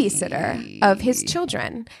babysitter of his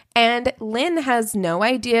children. And Lynn has no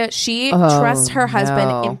idea. She trusts her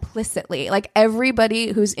husband implicitly. Like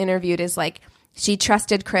everybody who's interviewed is like, she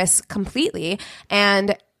trusted Chris completely.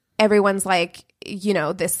 And everyone's like, you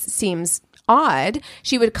know, this seems odd.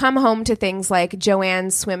 She would come home to things like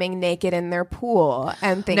Joanne swimming naked in their pool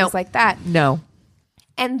and things like that. No.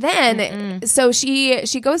 And then, so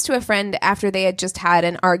she goes to a friend after they had just had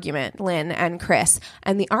an argument, Lynn and Chris.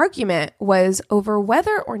 And the argument was over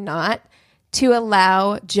whether or not to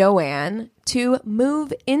allow Joanne to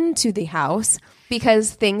move into the house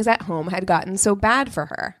because things at home had gotten so bad for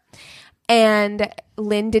her. And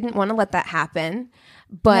Lynn didn't want to let that happen.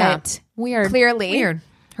 But clearly... Weird.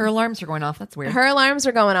 Her alarms are going off. That's weird. Her alarms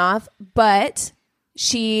are going off, but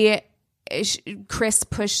Chris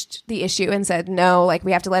pushed the issue and said, no, like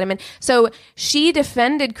we have to let him in. So she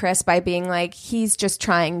defended Chris by being like, he's just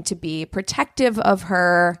trying to be protective of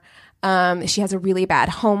her. She has a really bad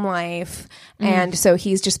home life. And so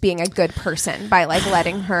he's just being a good person by like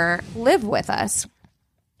letting her live with us.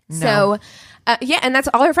 No. So and that's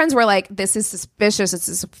all her friends were like, this is suspicious. This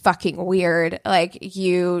is fucking weird. Like,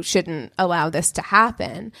 you shouldn't allow this to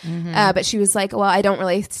happen. But she was like, well, I don't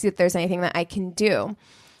really see that there's anything that I can do.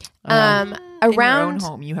 In your own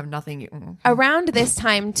home, you have nothing. Around this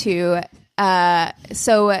time too,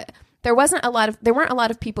 so there weren't a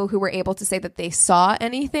lot of people who were able to say that they saw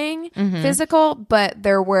anything physical, but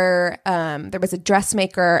there was a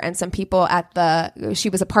dressmaker and some people she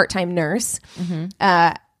was a part-time nurse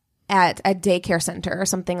at a daycare center or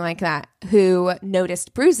something like that who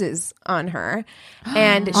noticed bruises on her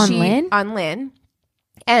and on Lynn.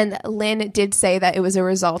 And Lynn did say that it was a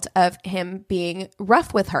result of him being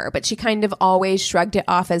rough with her, but she kind of always shrugged it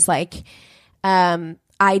off as like,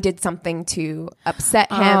 I did something to upset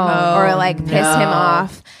him or like piss him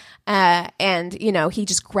off. And, you know, he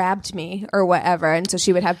just grabbed me or whatever. And so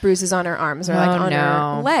she would have bruises on her arms or like on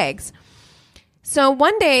her legs. So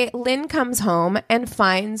one day, Lynn comes home and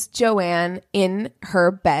finds Joanne in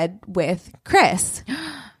her bed with Chris.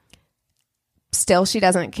 Still, she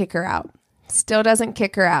doesn't kick her out. Still doesn't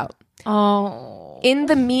kick her out. Oh. In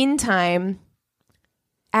the meantime,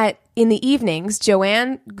 in the evenings,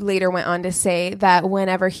 Joanne later went on to say that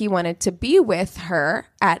whenever he wanted to be with her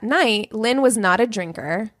at night, Lynn was not a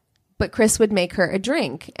drinker, but Chris would make her a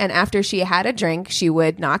drink. And after she had a drink, she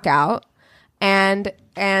would knock out. And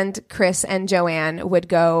Chris and Joanne would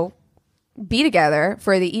go be together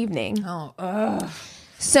for the evening.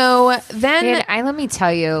 So then, Dude, let me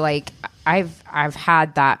tell you, like I've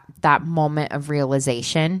had that moment of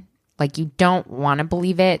realization. Like, you don't want to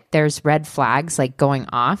believe it. There's red flags like going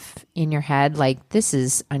off in your head. Like, this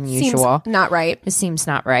is unusual. Seems not right. This seems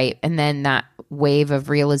not right. And then that wave of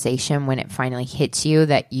realization when it finally hits you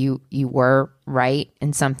that you were right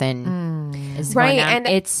and something is going on. And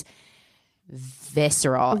it's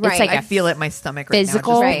visceral. Right. It's like I feel it in my stomach right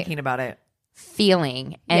physical now just thinking about it.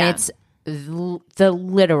 Feeling. And it's the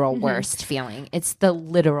literal worst feeling. It's the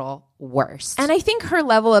literal worst. And I think her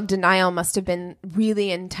level of denial must have been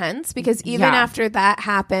really intense because even after that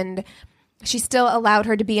happened, she still allowed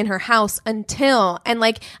her to be in her house until, and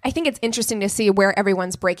like, I think it's interesting to see where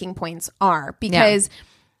everyone's breaking points are because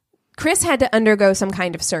Chris had to undergo some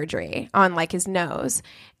kind of surgery on like his nose,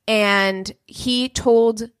 and he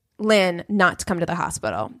told Lynn not to come to the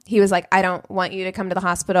hospital. He was like, I don't want you to come to the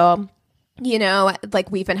hospital. You know, like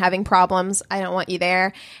we've been having problems. I don't want you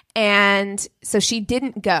there. And so she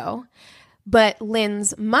didn't go. But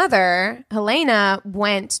Lynn's mother, Helena,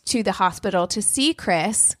 went to the hospital to see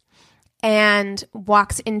Chris and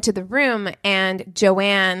walks into the room, and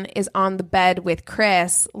Joanne is on the bed with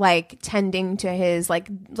Chris, like tending to his, like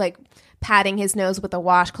patting his nose with a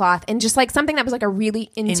washcloth, and just like something that was like a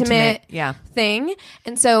really intimate thing.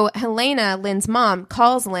 And so Helena, Lynn's mom,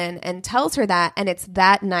 calls Lynn and tells her that, and it's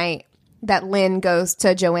that night that Lynn goes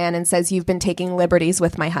to Joanne and says, you've been taking liberties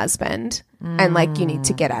with my husband, and like you need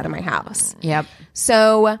to get out of my house. Yep.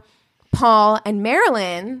 So Paul and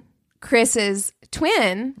Marilyn, Chris's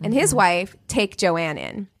twin, and his wife take Joanne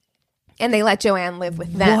in, and they let Joanne live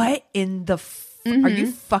with them. What in the are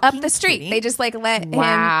you fucking up the street? kidding? They just like let him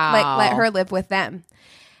like let her live with them.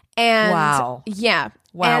 And wow,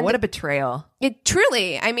 what a betrayal. It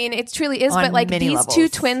truly is. On but like many these levels. two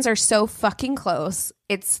twins are so fucking close.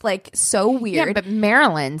 It's like so weird. Yeah, but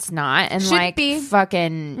Marilyn's not, and Should like be.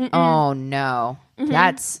 fucking. Oh no,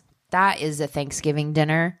 that is a Thanksgiving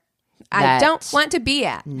dinner I don't want to be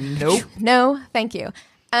at. Nope. No, thank you.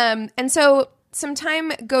 And so some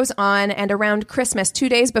time goes on, and around Christmas, 2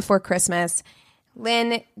 days before Christmas,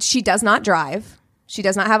 Lynn, she does not drive. She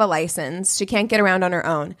does not have a license. She can't get around on her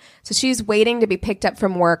own. So she's waiting to be picked up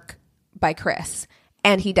from work by Chris,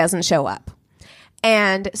 and he doesn't show up.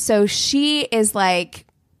 And so she is like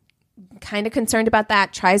kind of concerned about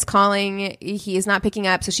that, tries calling. He is not picking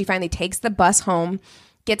up. So she finally takes the bus home,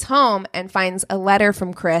 gets home, and finds a letter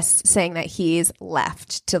from Chris saying that he's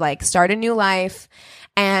left to like start a new life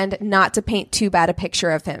and not to paint too bad a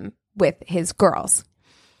picture of him with his girls.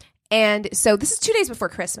 And so this is 2 days before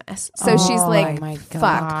Christmas. So she's like, my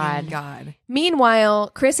fuck. God.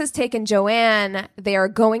 Meanwhile, Chris has taken Joanne. They are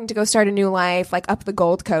going to go start a new life, like up the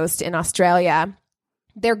Gold Coast in Australia.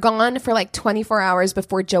 They're gone for like 24 hours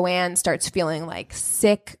before Joanne starts feeling like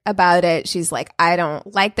sick about it. She's like, I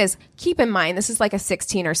don't like this. Keep in mind, this is like a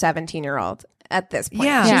 16 or 17-year-old at this point.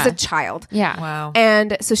 Yeah. She's Yeah. a child. Yeah. Wow.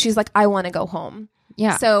 And so she's like, I want to go home.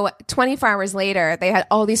 Yeah. So 24 hours later, they had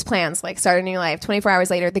all these plans, like start a new life. 24 hours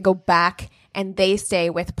later, they go back and they stay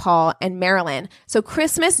with Paul and Marilyn. So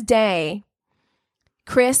Christmas Day,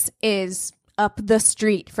 Chris is up the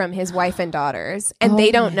street from his wife and daughters, and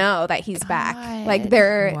they don't know that he's back. Like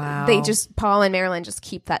Paul and Marilyn just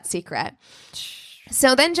keep that secret.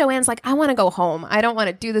 So then Joanne's like, I want to go home. I don't want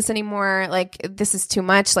to do this anymore. Like, this is too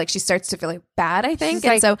much. Like, she starts to feel like bad, I think. She's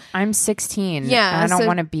And like, so I'm 16. Yeah, I don't so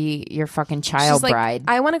want to be your fucking she's child like, bride.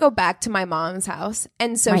 I want to go back to my mom's house.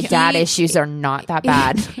 And so My dad issues are not that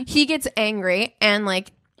bad. he gets angry and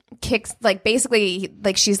like kicks, like basically,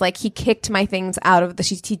 like she's like, he kicked my things out of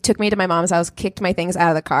he took me to my mom's house, kicked my things out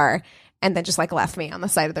of the car, and then just like left me on the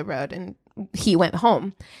side of the road, and he went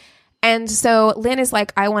home. And so Lynn is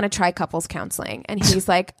like, I want to try couples counseling. And he's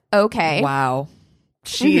like, okay. Wow.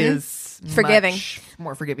 She is Forgiving. much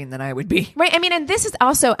more forgiving than I would be. Right. I mean, and this is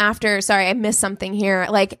also after, sorry, I missed something here.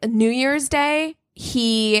 Like New Year's Day,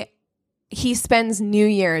 he spends New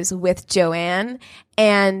Year's with Joanne,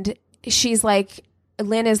 and she's like,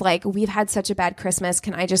 Lynn is like, we've had such a bad Christmas.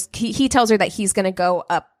 Can I just, he tells her that he's going to go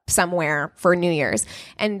up somewhere for New Year's.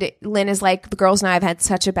 And Lynn is like, the girls and I have had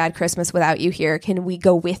such a bad Christmas without you here. Can we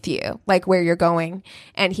go with you? Like where you're going?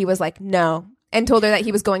 And he was like, no. And told her that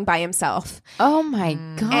he was going by himself. Oh my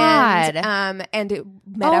God. And it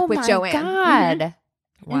met up with Joanne. God.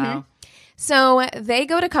 Wow. So they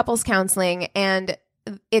go to couples counseling, and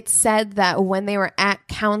it's said that when they were at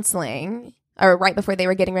counseling, or right before they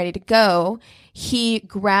were getting ready to go, he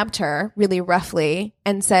grabbed her really roughly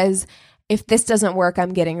and says, if this doesn't work,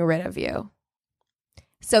 I'm getting rid of you.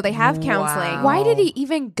 So they have counseling. Wow. Why did he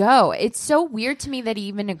even go? It's so weird to me that he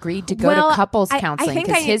even agreed to go Well, to couples I counseling think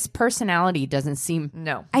because his personality doesn't seem.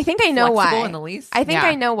 No. I think I know Flexible why. in the least? I think Yeah.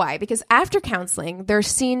 I know why. Because after counseling, they're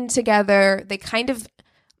seen together. They kind of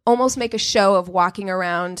almost make a show of walking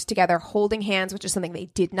around together, holding hands, which is something they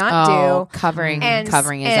did not do. Covering his and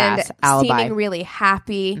ass. Alibi. seeming really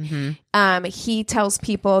happy. He tells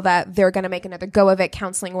people that they're going to make another go of it.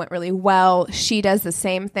 Counseling went really well. She does the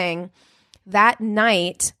same thing. That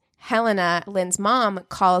night, Helena, Lynn's mom,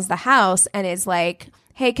 calls the house and is like,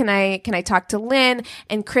 hey, can I talk to Lynn?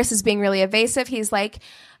 And Chris is being really evasive. He's like,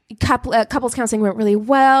 couples counseling went really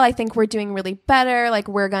well. I think we're doing really better. Like,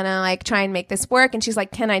 we're gonna like try and make this work. And she's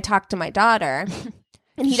like, can I talk to my daughter?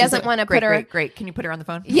 And he doesn't want to put her. Great. Can you put her on the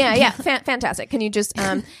phone? Yeah. Fantastic. Can you just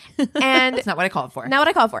and That's not what I called for. Not what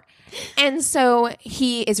I called for. And so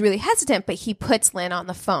he is really hesitant, but he puts Lynn on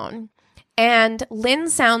the phone. And Lynn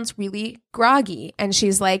sounds really groggy. And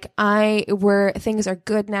she's like, things are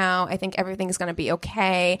good now. I think everything's going to be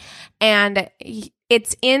okay. And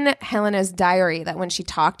it's in Helena's diary that when she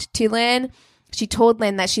talked to Lynn, she told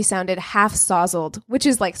Lynn that she sounded half sozzled, which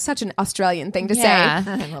is like such an Australian thing to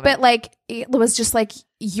say. But like, it was just like,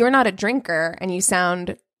 you're not a drinker and you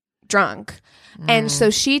sound drunk. And so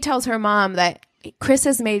she tells her mom that Chris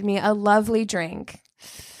has made me a lovely drink.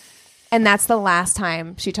 And that's the last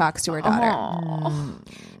time she talks to her daughter.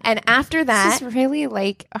 And after that, this is really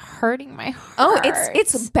like hurting my heart.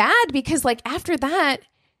 It's bad because like after that,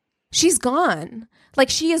 she's gone. Like,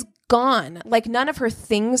 she is gone. Like, none of her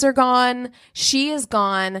things are gone. She is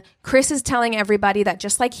gone. Chris is telling everybody that,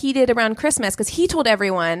 just like he did around Christmas, because he told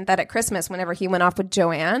everyone that at Christmas, whenever he went off with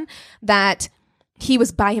Joanne, that he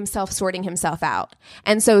was by himself sorting himself out.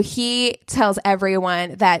 And so he tells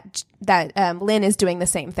everyone that Lynn is doing the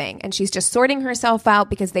same thing. And she's just sorting herself out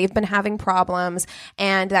because they've been having problems,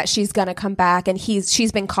 and that she's going to come back, and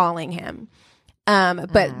she's been calling him.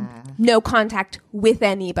 But no contact with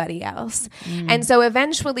anybody else. And so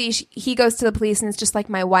eventually he goes to the police and it's just like,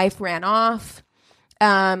 my wife ran off,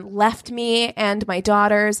 left me and my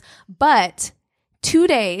daughters. But 2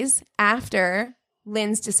 days after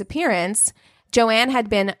Lynn's disappearance, Joanne had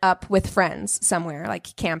been up with friends somewhere,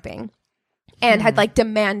 like camping, and had like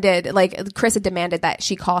demanded, like Chris had demanded that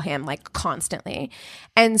she call him like constantly.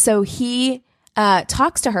 And so he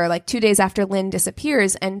talks to her like 2 days after Lynn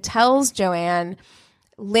disappears and tells Joanne,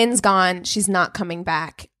 Lynn's gone, she's not coming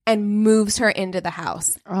back, and moves her into the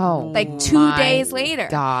house. Oh, like 2 days later.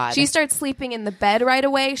 God. She starts sleeping in the bed right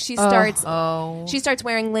away. She starts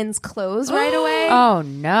wearing Lynn's clothes right away. Oh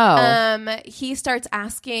no. He starts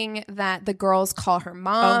asking that the girls call her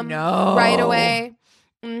mom right away.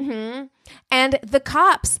 And the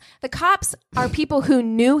cops are people who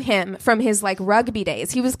knew him from his like rugby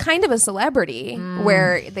days. He was kind of a celebrity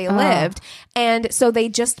where they lived. And so they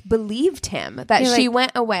just believed him that she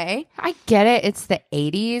went away. I get it. It's the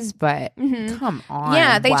 80s, but come on.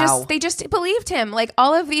 Yeah, they just believed him. Like,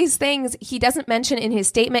 all of these things he doesn't mention in his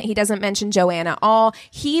statement. He doesn't mention Joanne at all.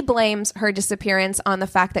 He blames her disappearance on the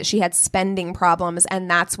fact that she had spending problems, and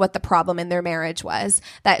that's what the problem in their marriage was,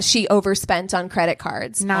 that she overspent on credit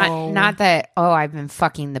cards. Not that, I've been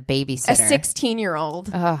fucking the babysitter. A 16-year-old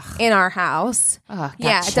in our house.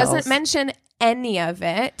 Yeah, it doesn't mention any of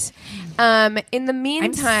it. In the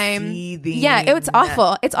meantime, it's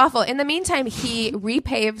awful. It's awful. In the meantime, he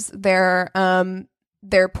repaves their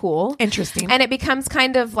pool. Interesting. And it becomes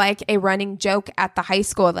kind of like a running joke at the high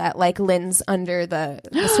school that like Lynn's under the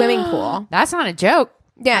swimming pool. That's not a joke.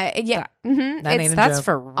 Yeah. That's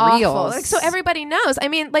for real. Awful. Like, so everybody knows. I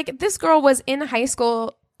mean, like, this girl was in high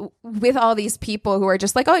school with all these people who are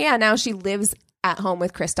just like, oh yeah, now she lives at home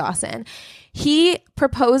with Chris Dawson. He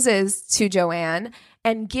proposes to Joanne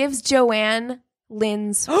and gives Joanne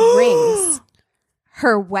Lynn's rings,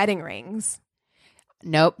 her wedding rings.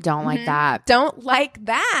 Nope, don't like that. Don't like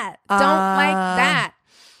that. Don't like that.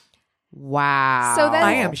 Wow. So then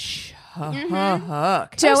I am shocked.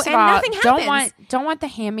 Joe, and nothing happens. Don't want the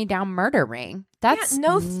hand-me-down murder ring. That's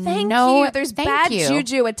thank you. There's bad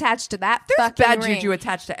juju attached to that. There's bad juju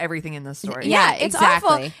attached to everything in this story. Yeah, it's exactly.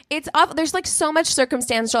 awful. It's awful. There's like so much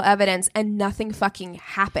circumstantial evidence, and nothing fucking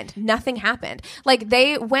happened. Nothing happened. Like,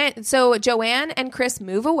 they went. So Joanne and Chris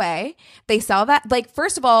move away. They sell that. Like,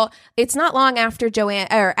 first of all, it's not long after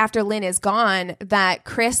after Lynn is gone that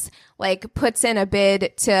Chris like puts in a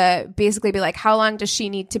bid to basically be like, how long does she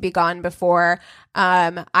need to be gone before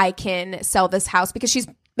I can sell this house, because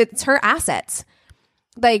it's her assets.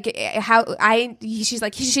 Like, she's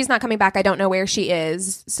like, she's not coming back. I don't know where she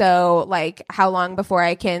is. So like, how long before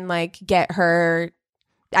I can like get her,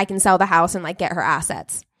 I can sell the house and like get her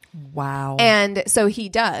assets. Wow. And so he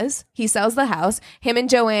does. He sells the house. Him and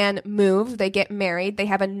Joanne move. They get married. They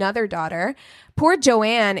have another daughter. Poor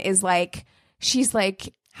Joanne is like, she's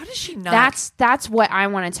like, how does she not? That's what I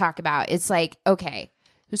want to talk about. It's like, okay.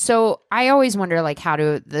 So I always wonder, like, how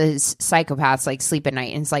do the psychopaths like sleep at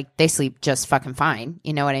night? And it's like, they sleep just fucking fine.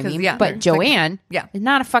 You know what I mean? Yeah, but Joanne is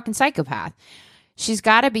not a fucking psychopath. She's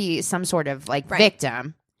got to be some sort of like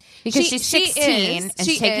victim, because she's 16 and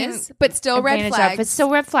taking but still red flags. But still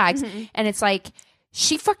red flags. And it's like,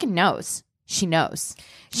 she fucking knows. She knows.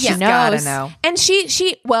 She knows. Gotta know. And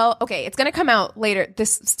well, okay, it's going to come out later.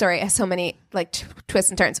 This story has so many like twists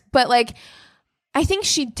and turns, but like, I think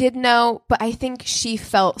she did know, but I think she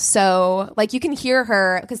felt so like you can hear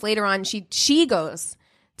her because later on she goes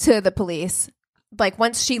to the police. Like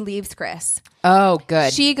once she leaves Chris. Oh,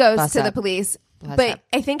 good. She goes Bless to up. the police. Bless but up.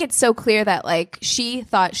 I think it's so clear that like she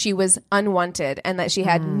thought she was unwanted and that she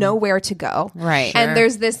had nowhere to go. Right. And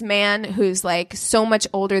there's this man who's like so much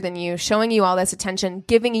older than you, showing you all this attention,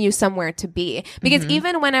 giving you somewhere to be. Because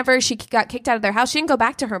even whenever she got kicked out of their house, she didn't go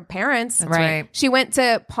back to her parents. That's Right. right. She went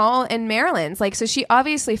to Paul and Marilyn's. Like, so she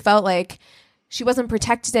obviously felt like she wasn't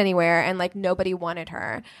protected anywhere and like nobody wanted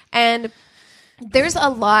her. And there's a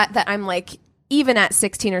lot that I'm like, even at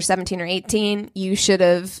 16 or 17 or 18, you should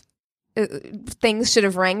have, things should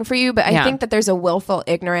have rang for you. But I think that there's a willful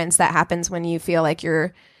ignorance that happens when you feel like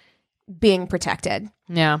you're being protected.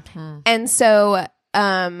 Yeah. And so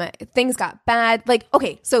things got bad. Like,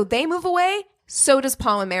 okay, so they move away. So does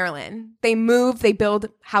Paul and Marilyn. They move, they build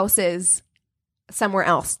houses somewhere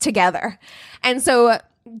else together. And so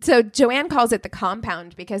Joanne calls it the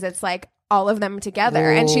compound because it's like all of them together.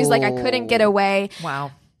 And she's like, I couldn't get away.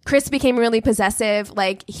 Wow. Chris became really possessive.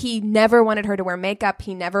 Like, he never wanted her to wear makeup.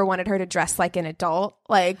 He never wanted her to dress like an adult.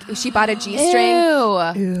 Like, she bought a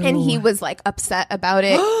G-string and he was like upset about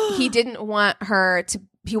it. He didn't want her to,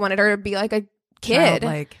 he wanted her to be like a kid.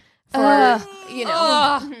 Like, For, you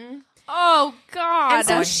know. Mhm. Oh, God. And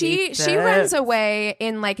so I she hate runs this. away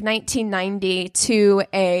in like 1990 to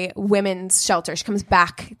a women's shelter. She comes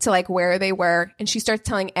back to like where they were and she starts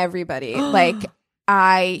telling everybody like,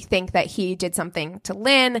 I think that he did something to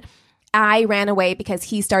Lynn. I ran away because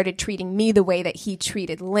he started treating me the way that he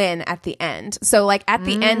treated Lynn at the end. So like at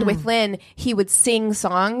the end with Lynn, he would sing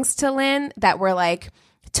songs to Lynn that were like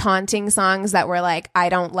taunting songs that were like, I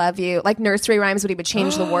don't love you, like nursery rhymes, but he would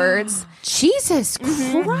change the words. Jesus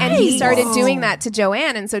Christ. And he started doing that to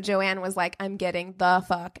Joanne. And so Joanne was like, I'm getting the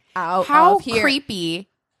fuck out How of here. creepy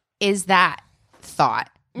is that thought?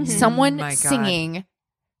 Someone My God. singing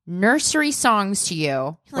nursery songs to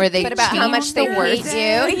you where they But about how change much they the hate words. you.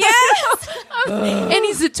 Yes. And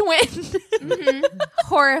he's a twin.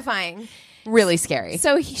 Horrifying. Really scary.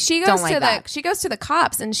 So she goes Don't like to that. she goes to the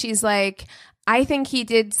cops and she's like, I think he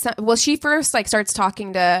did some, well, she first like starts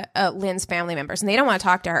talking to Lynn's family members and they don't want to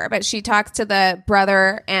talk to her, but she talks to the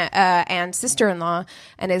brother and sister-in-law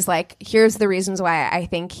and is like, here's the reasons why I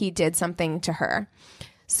think he did something to her.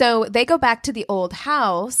 So they go back to the old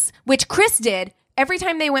house, which Chris did. Every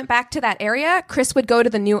time they went back to that area, Chris would go to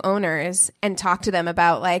the new owners and talk to them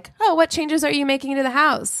about like, oh, what changes are you making to the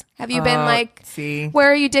house? Have you been like, see,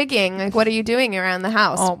 where are you digging? Like, what are you doing around the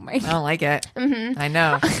house? Oh, my I God. don't like it. I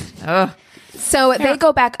know. Ugh. So they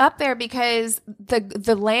go back up there because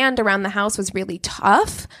the land around the house was really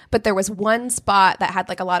tough, but there was one spot that had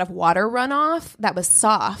like a lot of water runoff that was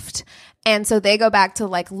soft. And so they go back to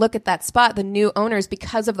like look at that spot. The new owners,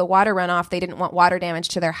 because of the water runoff, they didn't want water damage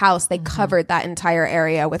to their house. They covered that entire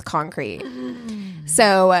area with concrete.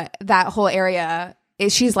 So that whole area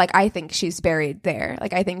she's like, I think she's buried there.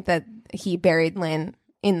 Like, I think that he buried Lynn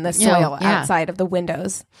in the soil outside of the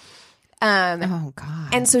windows. Oh, God.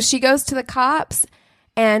 And so she goes to the cops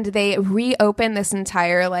and they reopen this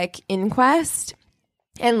entire like inquest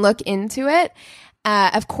and look into it.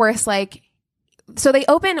 Of course, like, so they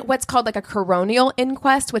open what's called like a coronial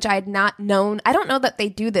inquest, which I had not known. I don't know that they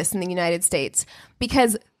do this in the United States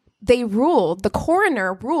because the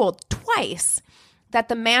coroner ruled twice that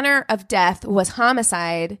the manner of death was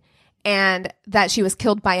homicide and that she was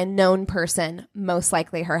killed by a known person, most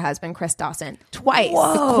likely her husband, Chris Dawson, twice.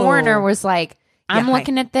 The coroner was like, I'm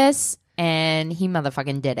looking at this and he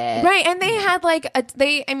motherfucking did it. Right. And they had like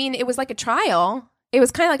it was like a trial. It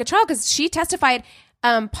was kind of like a trial because she testified.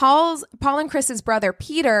 Paul and Chris's brother,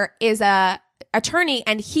 Peter, is a attorney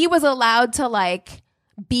and he was allowed to like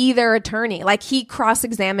be their attorney. Like he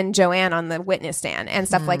cross-examined Joanne on the witness stand and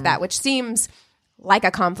stuff like that, which seems like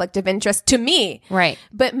a conflict of interest to me. Right.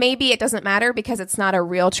 But maybe it doesn't matter because it's not a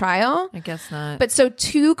real trial. I guess not. But so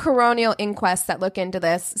 2 coronial inquests that look into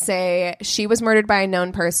this say she was murdered by a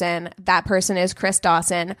known person. That person is Chris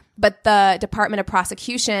Dawson. But the Department of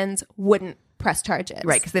Prosecutions wouldn't press charges.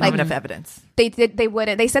 Right, because they don't have enough evidence. They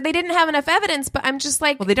wouldn't. They said they didn't have enough evidence, but I'm just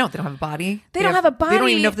like, Well, they don't. They don't have a body. They don't have a They don't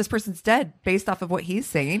body. even know if this person's dead based off of what he's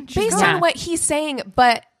saying. She's based gone. on what he's saying,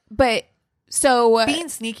 but so Being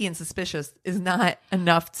sneaky and suspicious is not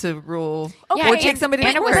enough to rule Yeah, or take somebody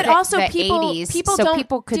and to it was but court. also the people 80s, people so don't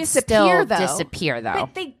people could disappear still though. disappear though.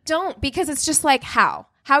 But they don't because it's just like how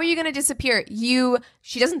are you going to disappear?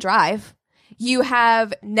 She doesn't drive. You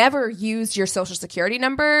have never used your social security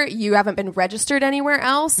number. You haven't been registered anywhere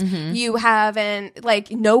else. You haven't,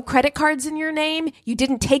 like, no credit cards in your name. You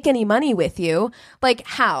didn't take any money with you. Like,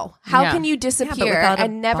 how? How can you disappear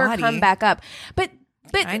and never come back up? But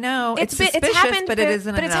I know it's happened, but it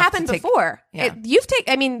isn't. But it's happened before. Yeah.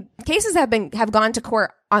 Cases have gone to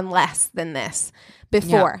court on less than this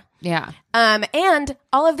before. Yeah. And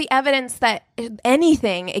all of the evidence that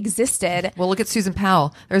anything existed. Well, look at Susan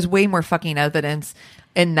Powell. There's way more fucking evidence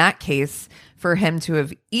in that case for him to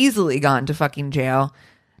have easily gone to fucking jail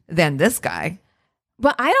than this guy.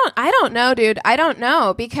 But I don't know, dude. I don't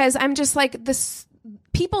know, because I'm just like, this.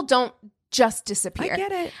 People don't just disappear. I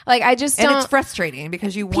get it. Like, I just don't. And it's frustrating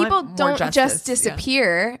because you people want more don't justice. just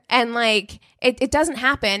disappear, and like it doesn't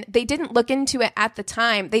happen. They didn't look into it at the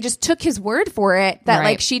time. They just took his word for it that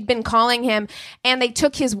like she'd been calling him, and they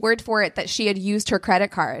took his word for it that she had used her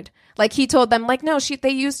credit card. Like, he told them, like, no, she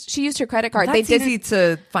used her credit card. That's they didn't, easy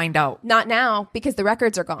to find out. Not now, because the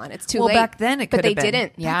records are gone. It's too late. Well, back then it could but they have been.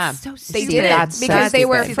 didn't. Yeah, so they stupid. didn't That's because so they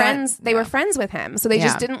were stupid. friends. They were friends with him, so they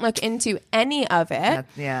just didn't look into any of it.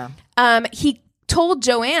 He told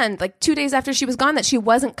Joanne, like 2 days after she was gone, that she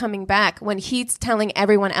wasn't coming back, when he's telling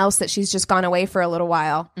everyone else that she's just gone away for a little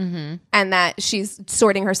while, and that she's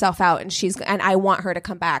sorting herself out, and I want her to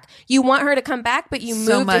come back. You want her to come back, but you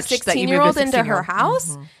So moved a much that you moved a 16-year-old into her 16-year-old.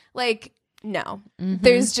 house? Like, no.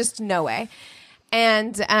 There's just no way.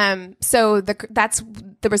 And so that's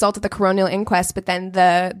the result of the coronial inquest, but then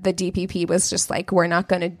the DPP was just like, we're not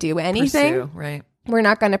going to do anything. Pursue, right. We're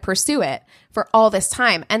not going to pursue it for all this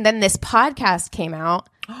time. And then this podcast came out.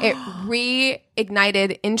 It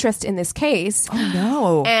reignited interest in this case. Oh,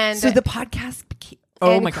 no. And so the podcast became...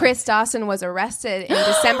 and Chris Dawson was arrested in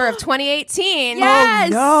December of 2018.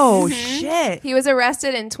 Yes! Oh, no. Shit. He was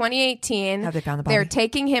arrested in 2018. Have they found the body? They're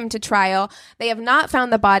taking him to trial. They have not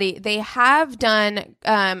found the body. They have done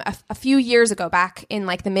a few years ago, back in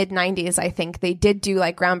like the mid 90s, I think, they did do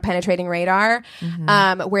like ground penetrating radar,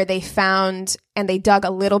 where they found, and they dug a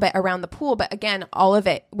little bit around the pool, but again, all of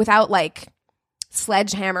it without like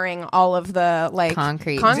sledgehammering all of the like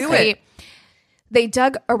Concrete. Do it. They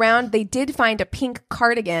dug around. They did find a pink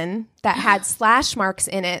cardigan that had slash marks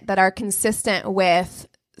in it that are consistent with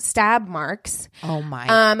stab marks. Oh my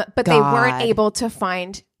but God. they weren't able to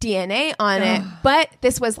find DNA on it. But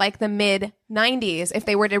this was like the mid 90s. If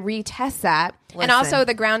they were to retest that, and also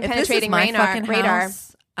the ground penetrating radar.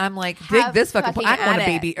 House, I'm like, dig this fucking pool. I don't want a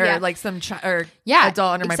baby or like some adult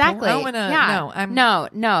under my pool. I don't want to.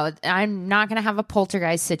 No, I'm not going to have a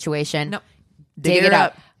poltergeist situation. No. Dig it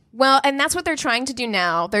up. Well, and that's what they're trying to do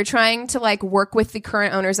now. They're trying to like work with the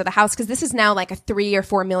current owners of the house, because this is now like a $3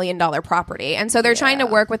 or $4 million property. And so they're trying to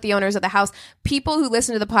work with the owners of the house. People who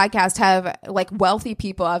listen to the podcast have like wealthy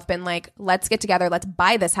people have been like, let's get together, let's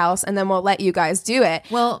buy this house, and then we'll let you guys do it.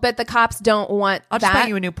 Well, but the cops don't want I'll that. just buy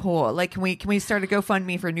you a new pool. Like, can we start a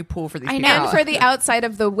GoFundMe for a new pool for these people? And for the outside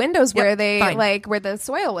of the windows where they fine. like where the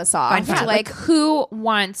soil was soft. Yeah, Like, who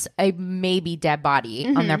wants a maybe dead body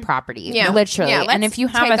on their property? Yeah. Literally. Yeah, and let's if you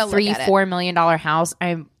have take a a look at it. $3-4 million house,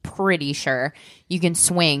 I'm pretty sure you can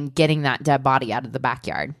swing getting that dead body out of the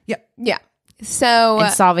backyard yeah. So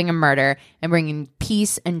and solving a murder and bringing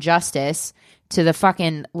peace and justice to the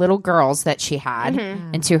fucking little girls that she had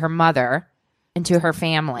and to her mother and to her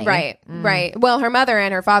family. Right. Well, her mother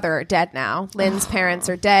and her father are dead now. Lynn's parents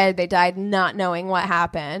are dead. They died not knowing what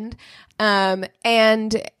happened. And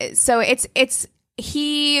so it's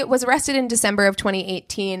he was arrested in December of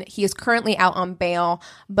 2018. He is currently out on bail,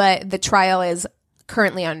 but the trial is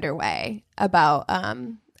currently underway about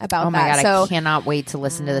Oh that. my God, So I cannot wait to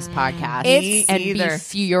listen to this podcast It's- and either. be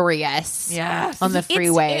furious on the It's-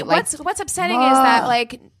 freeway. Like, what's upsetting is that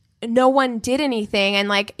like no one did anything, and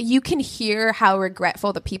like you can hear how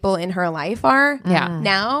regretful the people in her life are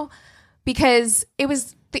now, because it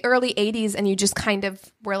was the early 80s and you just kind of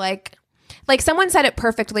were like someone said it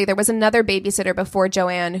perfectly. There was another babysitter before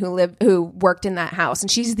Joanne who worked in that house,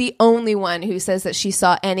 and she's the only one who says that she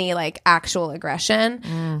saw any like actual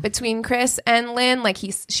aggression between Chris and Lynn. Like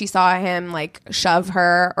she saw him like shove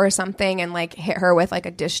her or something and like hit her with like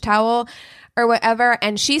a dish towel or whatever.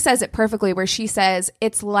 And she says it perfectly, where she says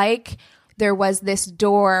it's like there was this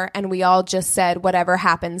door and we all just said whatever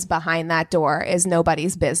happens behind that door is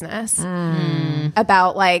nobody's business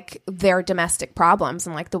about like their domestic problems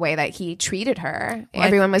and like the way that he treated her.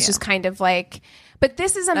 Everyone was just kind of like, but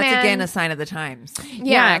this is a That's man. again a sign of the times.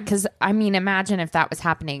 yeah, because I mean, imagine if that was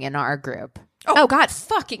happening in our group. Oh God,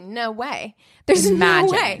 fucking no way. There's Imagine.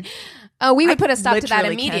 no way. Oh, we would put a stop to that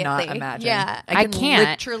Literally immediately. cannot imagine. Yeah. I can't.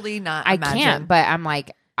 literally not I imagine. can't, but I'm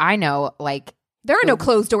like, I know, like, There are no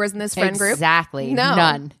closed doors in this friend group. exactly. No.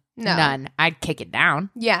 None. No. None. I'd kick it down.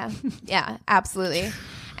 Yeah. Yeah, absolutely.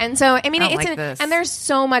 And so, I mean, I don't like this. and there's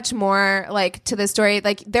so much more like to the story.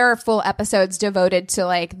 Like there are full episodes devoted to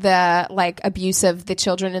like the like abuse of the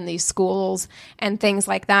children in these schools and things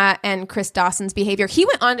like that. And Chris Dawson's behavior. He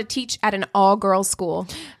went on to teach at an all girls school.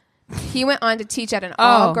 Oh,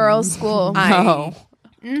 school.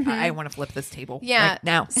 No. I want to flip this table. Yeah. Right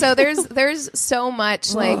now. So there's so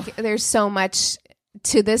much like there's so much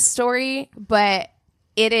to this story, but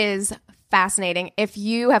it is fascinating. If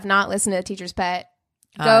you have not listened to Teacher's Pet,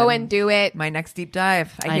 go and do it. My next deep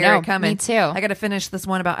dive. I hear know, it coming. me too. I got to finish this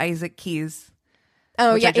one about Isaac Keys.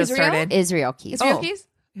 Oh which yeah, I just Israel. started. Israel Keys. Israel Oh. Keys.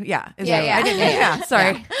 Yeah. Yeah. I didn't, yeah.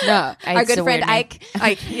 Sorry. No, Our good friend Ike.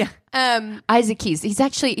 Yeah. Isaac Keys. He's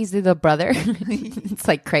the brother. It's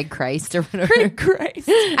like Craig Christ or whatever. Christ.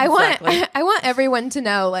 I want everyone to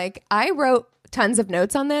know. Like I wrote tons of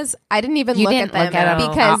notes on this. I didn't even You look didn't at look them at them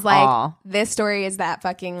because at like all. this story is that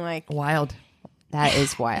fucking like Wild. That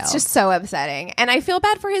is wild. it's just so upsetting. And I feel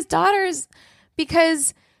bad for his daughters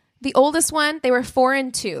because the oldest one, they were 4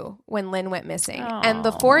 and 2 when Lynn went missing. And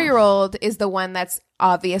the 4-year-old is the one that's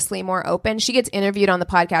obviously more open. She gets interviewed on the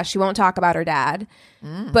podcast. She won't talk about her dad.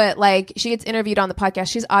 But like she gets interviewed on the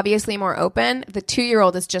podcast. She's obviously more open. The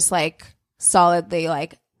 2-year-old is just like solidly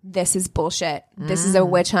like, this is bullshit. This is a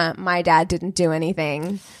witch hunt. My dad didn't do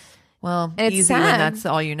anything. Well, And it's easy sad. when that's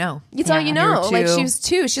all you know. It's all you know. You're Like two. she was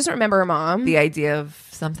 2. She doesn't remember her mom. The idea of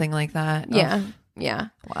something like that. Yeah. Yeah.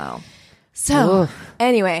 Oh, wow. So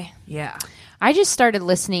anyway. Yeah. I just started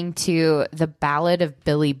listening to the Ballad of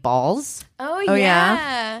Billy Balls. Oh, yeah?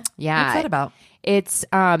 yeah. Yeah. What's that about? It's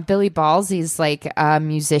Billy Balls. He's like a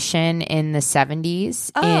musician in the 70s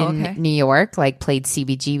in okay. New York, like played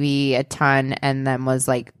CBGB a ton and then was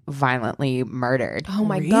like violently murdered. Oh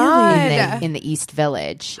my Really? God. In the East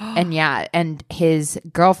Village. And his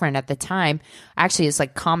girlfriend at the time, actually his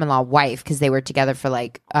like common law wife, because they were together for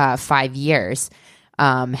like 5 years,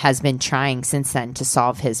 has been trying since then to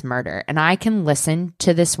solve his murder. And I can listen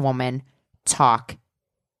to this woman talk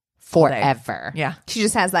forever. Yeah. She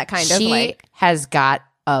just has that kind of She like. has got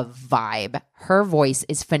a vibe. Her voice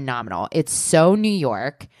is phenomenal. It's so New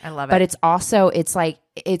York. I love But it. it's also it's like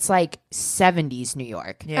 70s New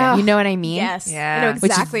York. Yeah. You know what I mean? Yes. Yeah. I know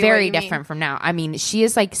Which exactly is very what you mean. different from now. I mean, she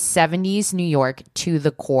is like 70s New York to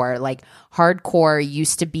the core. Like hardcore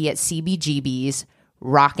used to be at CBGB's,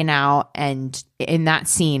 rocking out and in that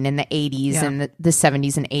scene in the 80s Yeah. and the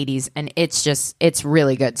 70s and 80s. And it's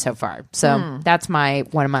really good so far. So that's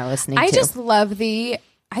one of my listening to. I just love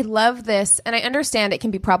I love this, and I understand it can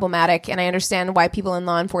be problematic, and I understand why people in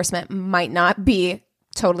law enforcement might not be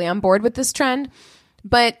totally on board with this trend,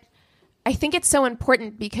 but I think it's so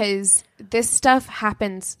important because this stuff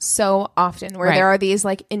happens so often where Right. there are these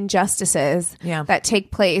like injustices Yeah. that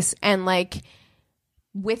take place, and like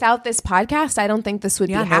without this podcast, I don't think this would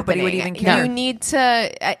Yeah, be nobody happening. would even care. You need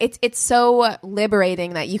to. It's so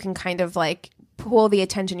liberating that you can kind of like pull the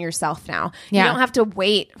attention yourself now. Yeah. You don't have to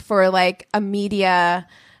wait for like a media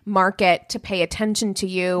market to pay attention to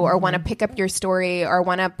you or want to pick up your story or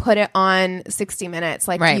want to put it on 60 Minutes.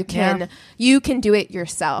 Like Right. you can do it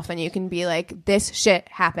yourself, and you can be like, this shit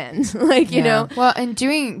happened. Like, you know. Well, and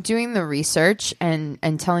doing the research and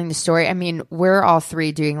telling the story. I mean, we're all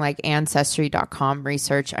three doing like ancestry.com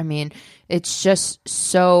research. I mean, it's just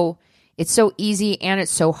so it's so easy and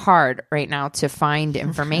it's so hard right now to find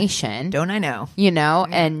information. Don't I know? You know,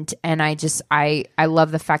 and I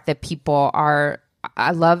love the fact that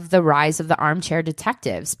I love the rise of the armchair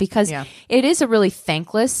detectives because Yeah. it is a really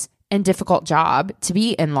thankless and difficult job to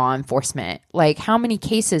be in law enforcement. Like how many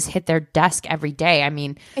cases hit their desk every day? I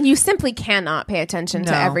mean, And you simply cannot pay attention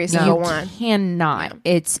to No. every No. single you one. cannot.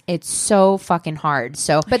 It's so fucking hard.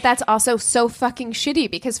 So But that's also so fucking shitty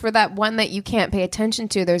because for that one that you can't pay attention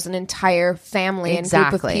to, there's an entire family and group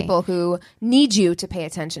of Exactly. people who need you to pay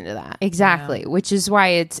attention to that. exactly, which is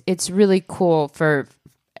why it's really cool for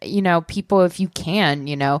people, if you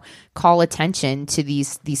can, call attention to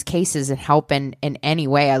these cases and help in any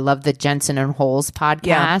way. I love the Jensen and Holes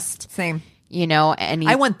podcast. Same. And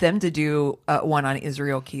I want them to do one on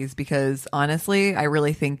Israel Keys because honestly, I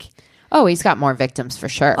really think. he's got more victims for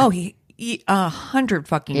sure. Oh, he 100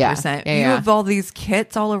 fucking Yeah. percent. Yeah, You yeah. have all these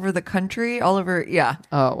kits all over the country, all over. Yeah.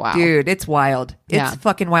 Oh, wow. Dude, it's wild. It's Yeah.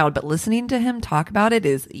 fucking wild. But listening to him talk about it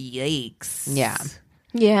is yikes. Yeah.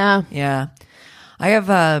 Yeah. Yeah. I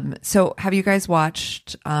have so have you guys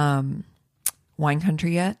watched Wine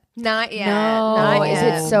Country yet? Not yet. No, Not is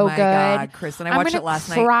yet. it so my good? God, Kristen, I I'm watched gonna it last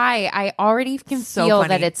night. cry. I already can So feel funny.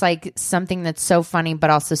 that it's like something that's so funny, but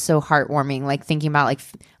also so heartwarming. Like thinking about like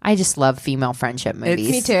I just love female friendship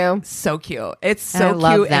movies. Me too. So cute. It's And I so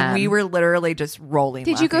love cute. them. And we were literally just rolling.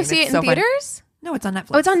 Did you go laughing. see it It's in so funny. theaters? No, it's on Netflix.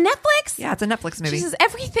 Oh, it's on Netflix? Yeah, it's a Netflix movie. Jesus,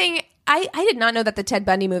 everything. I did not know that the Ted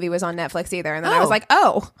Bundy movie was on Netflix either. And then I was Oh. like,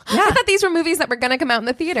 oh, Yeah. I thought these were movies that were going to come out in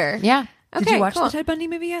the theater. Yeah. Okay, Did you watch cool. the Ted Bundy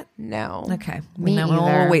movie yet? No. Okay. Me Now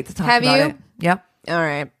either. we'll wait to talk Have about you? it. Yep. All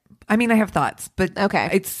right. I mean, I have thoughts, but Okay.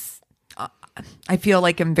 it's. I feel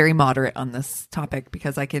like I'm very moderate on this topic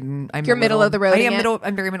because I'm You're middle of the road I am yet? middle.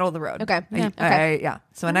 I'm very middle of the road. Okay. I- Yeah. yeah.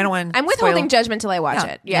 So, and I don't want. I'm withholding judgment till I watch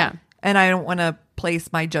it. Yeah. And I don't want to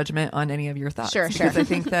place my judgment on any of your thoughts. Sure, because sure. I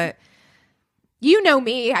think that You know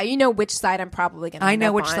me. You know which side I'm probably going to I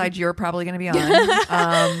know which on. side you're probably going to be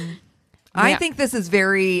on. I think this is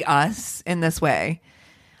very us in this way.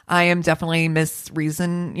 I am definitely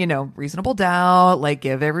reasonable doubt. Like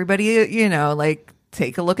give everybody, like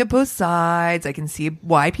take a look at both sides. I can see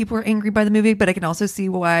why people are angry by the movie, but I can also see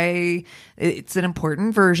why it's an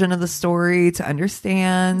important version of the story to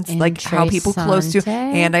understand, like how people close to.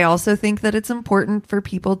 Interessante. And I also think that it's important for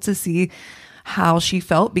people to see how she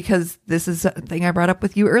felt, because this is a thing I brought up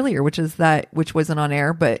with you earlier, which wasn't on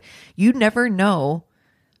air, but you never know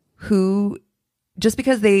who, just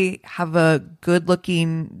because they have they're good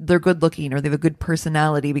looking or they have a good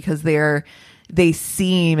personality, because they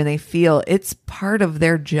seem and they feel, it's part of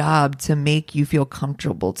their job to make you feel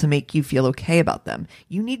comfortable, to make you feel okay about them.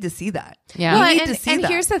 You need to see that. Yeah. Well, You need to see and that.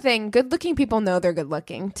 here's the thing: good-looking people know they're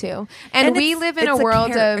good-looking too, and we it's- live in a it's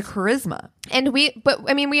world a of charisma.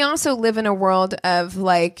 we also live in a world of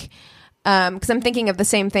like, because I'm thinking of the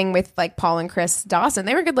same thing with like Paul and Chris Dawson.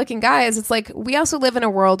 They were good-looking guys. It's like we also live in a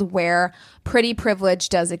world where pretty privilege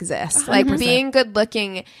does exist. Like being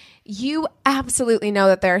good-looking, you absolutely know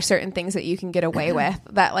that there are certain things that you can get away with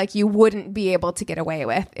that like you wouldn't be able to get away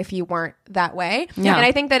with if you weren't that way. Yeah. And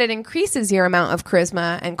I think that it increases your amount of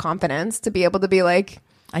charisma and confidence to be able to be like,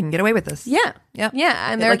 I can get away with this. yeah, Yep.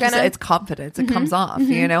 yeah, and Like they're you said, gonna. it's confidence. It comes off,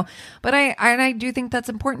 But I do think that's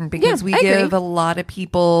important, because Yeah, we I give agree. a lot of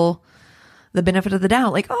people the benefit of the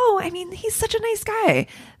doubt. Like, oh, I mean, he's such a nice guy.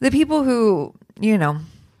 The people who,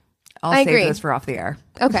 I'll I save agree. this for off the air.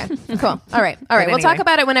 Okay, cool. All right. We'll anyway. talk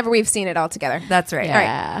about it whenever we've seen it all together. That's right.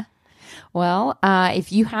 Yeah. Well,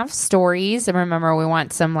 if you have stories, and remember, we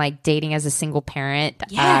want some like dating as a single parent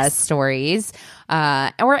stories,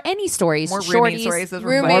 or any stories, More shorties, roommate stories. Those were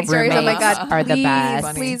Roommate fun. stories. Oh my roommates god, are the please,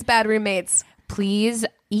 best. please, bad roommates. Please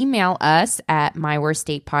email us at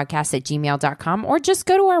myworstdatepodcast@gmail.com, or just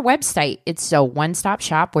go to our website. It's a one-stop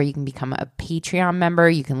shop where you can become a Patreon member.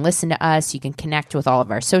 You can listen to us. You can connect with all of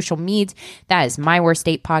our social medias. That is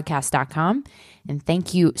myworstdatepodcast.com. And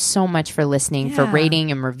thank you so much for listening, for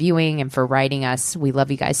rating and reviewing, and for writing us. We love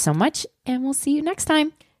you guys so much, and we'll see you next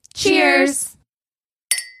time. Cheers.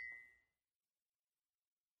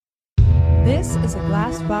 This is a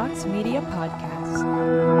Glass Box Media Podcast.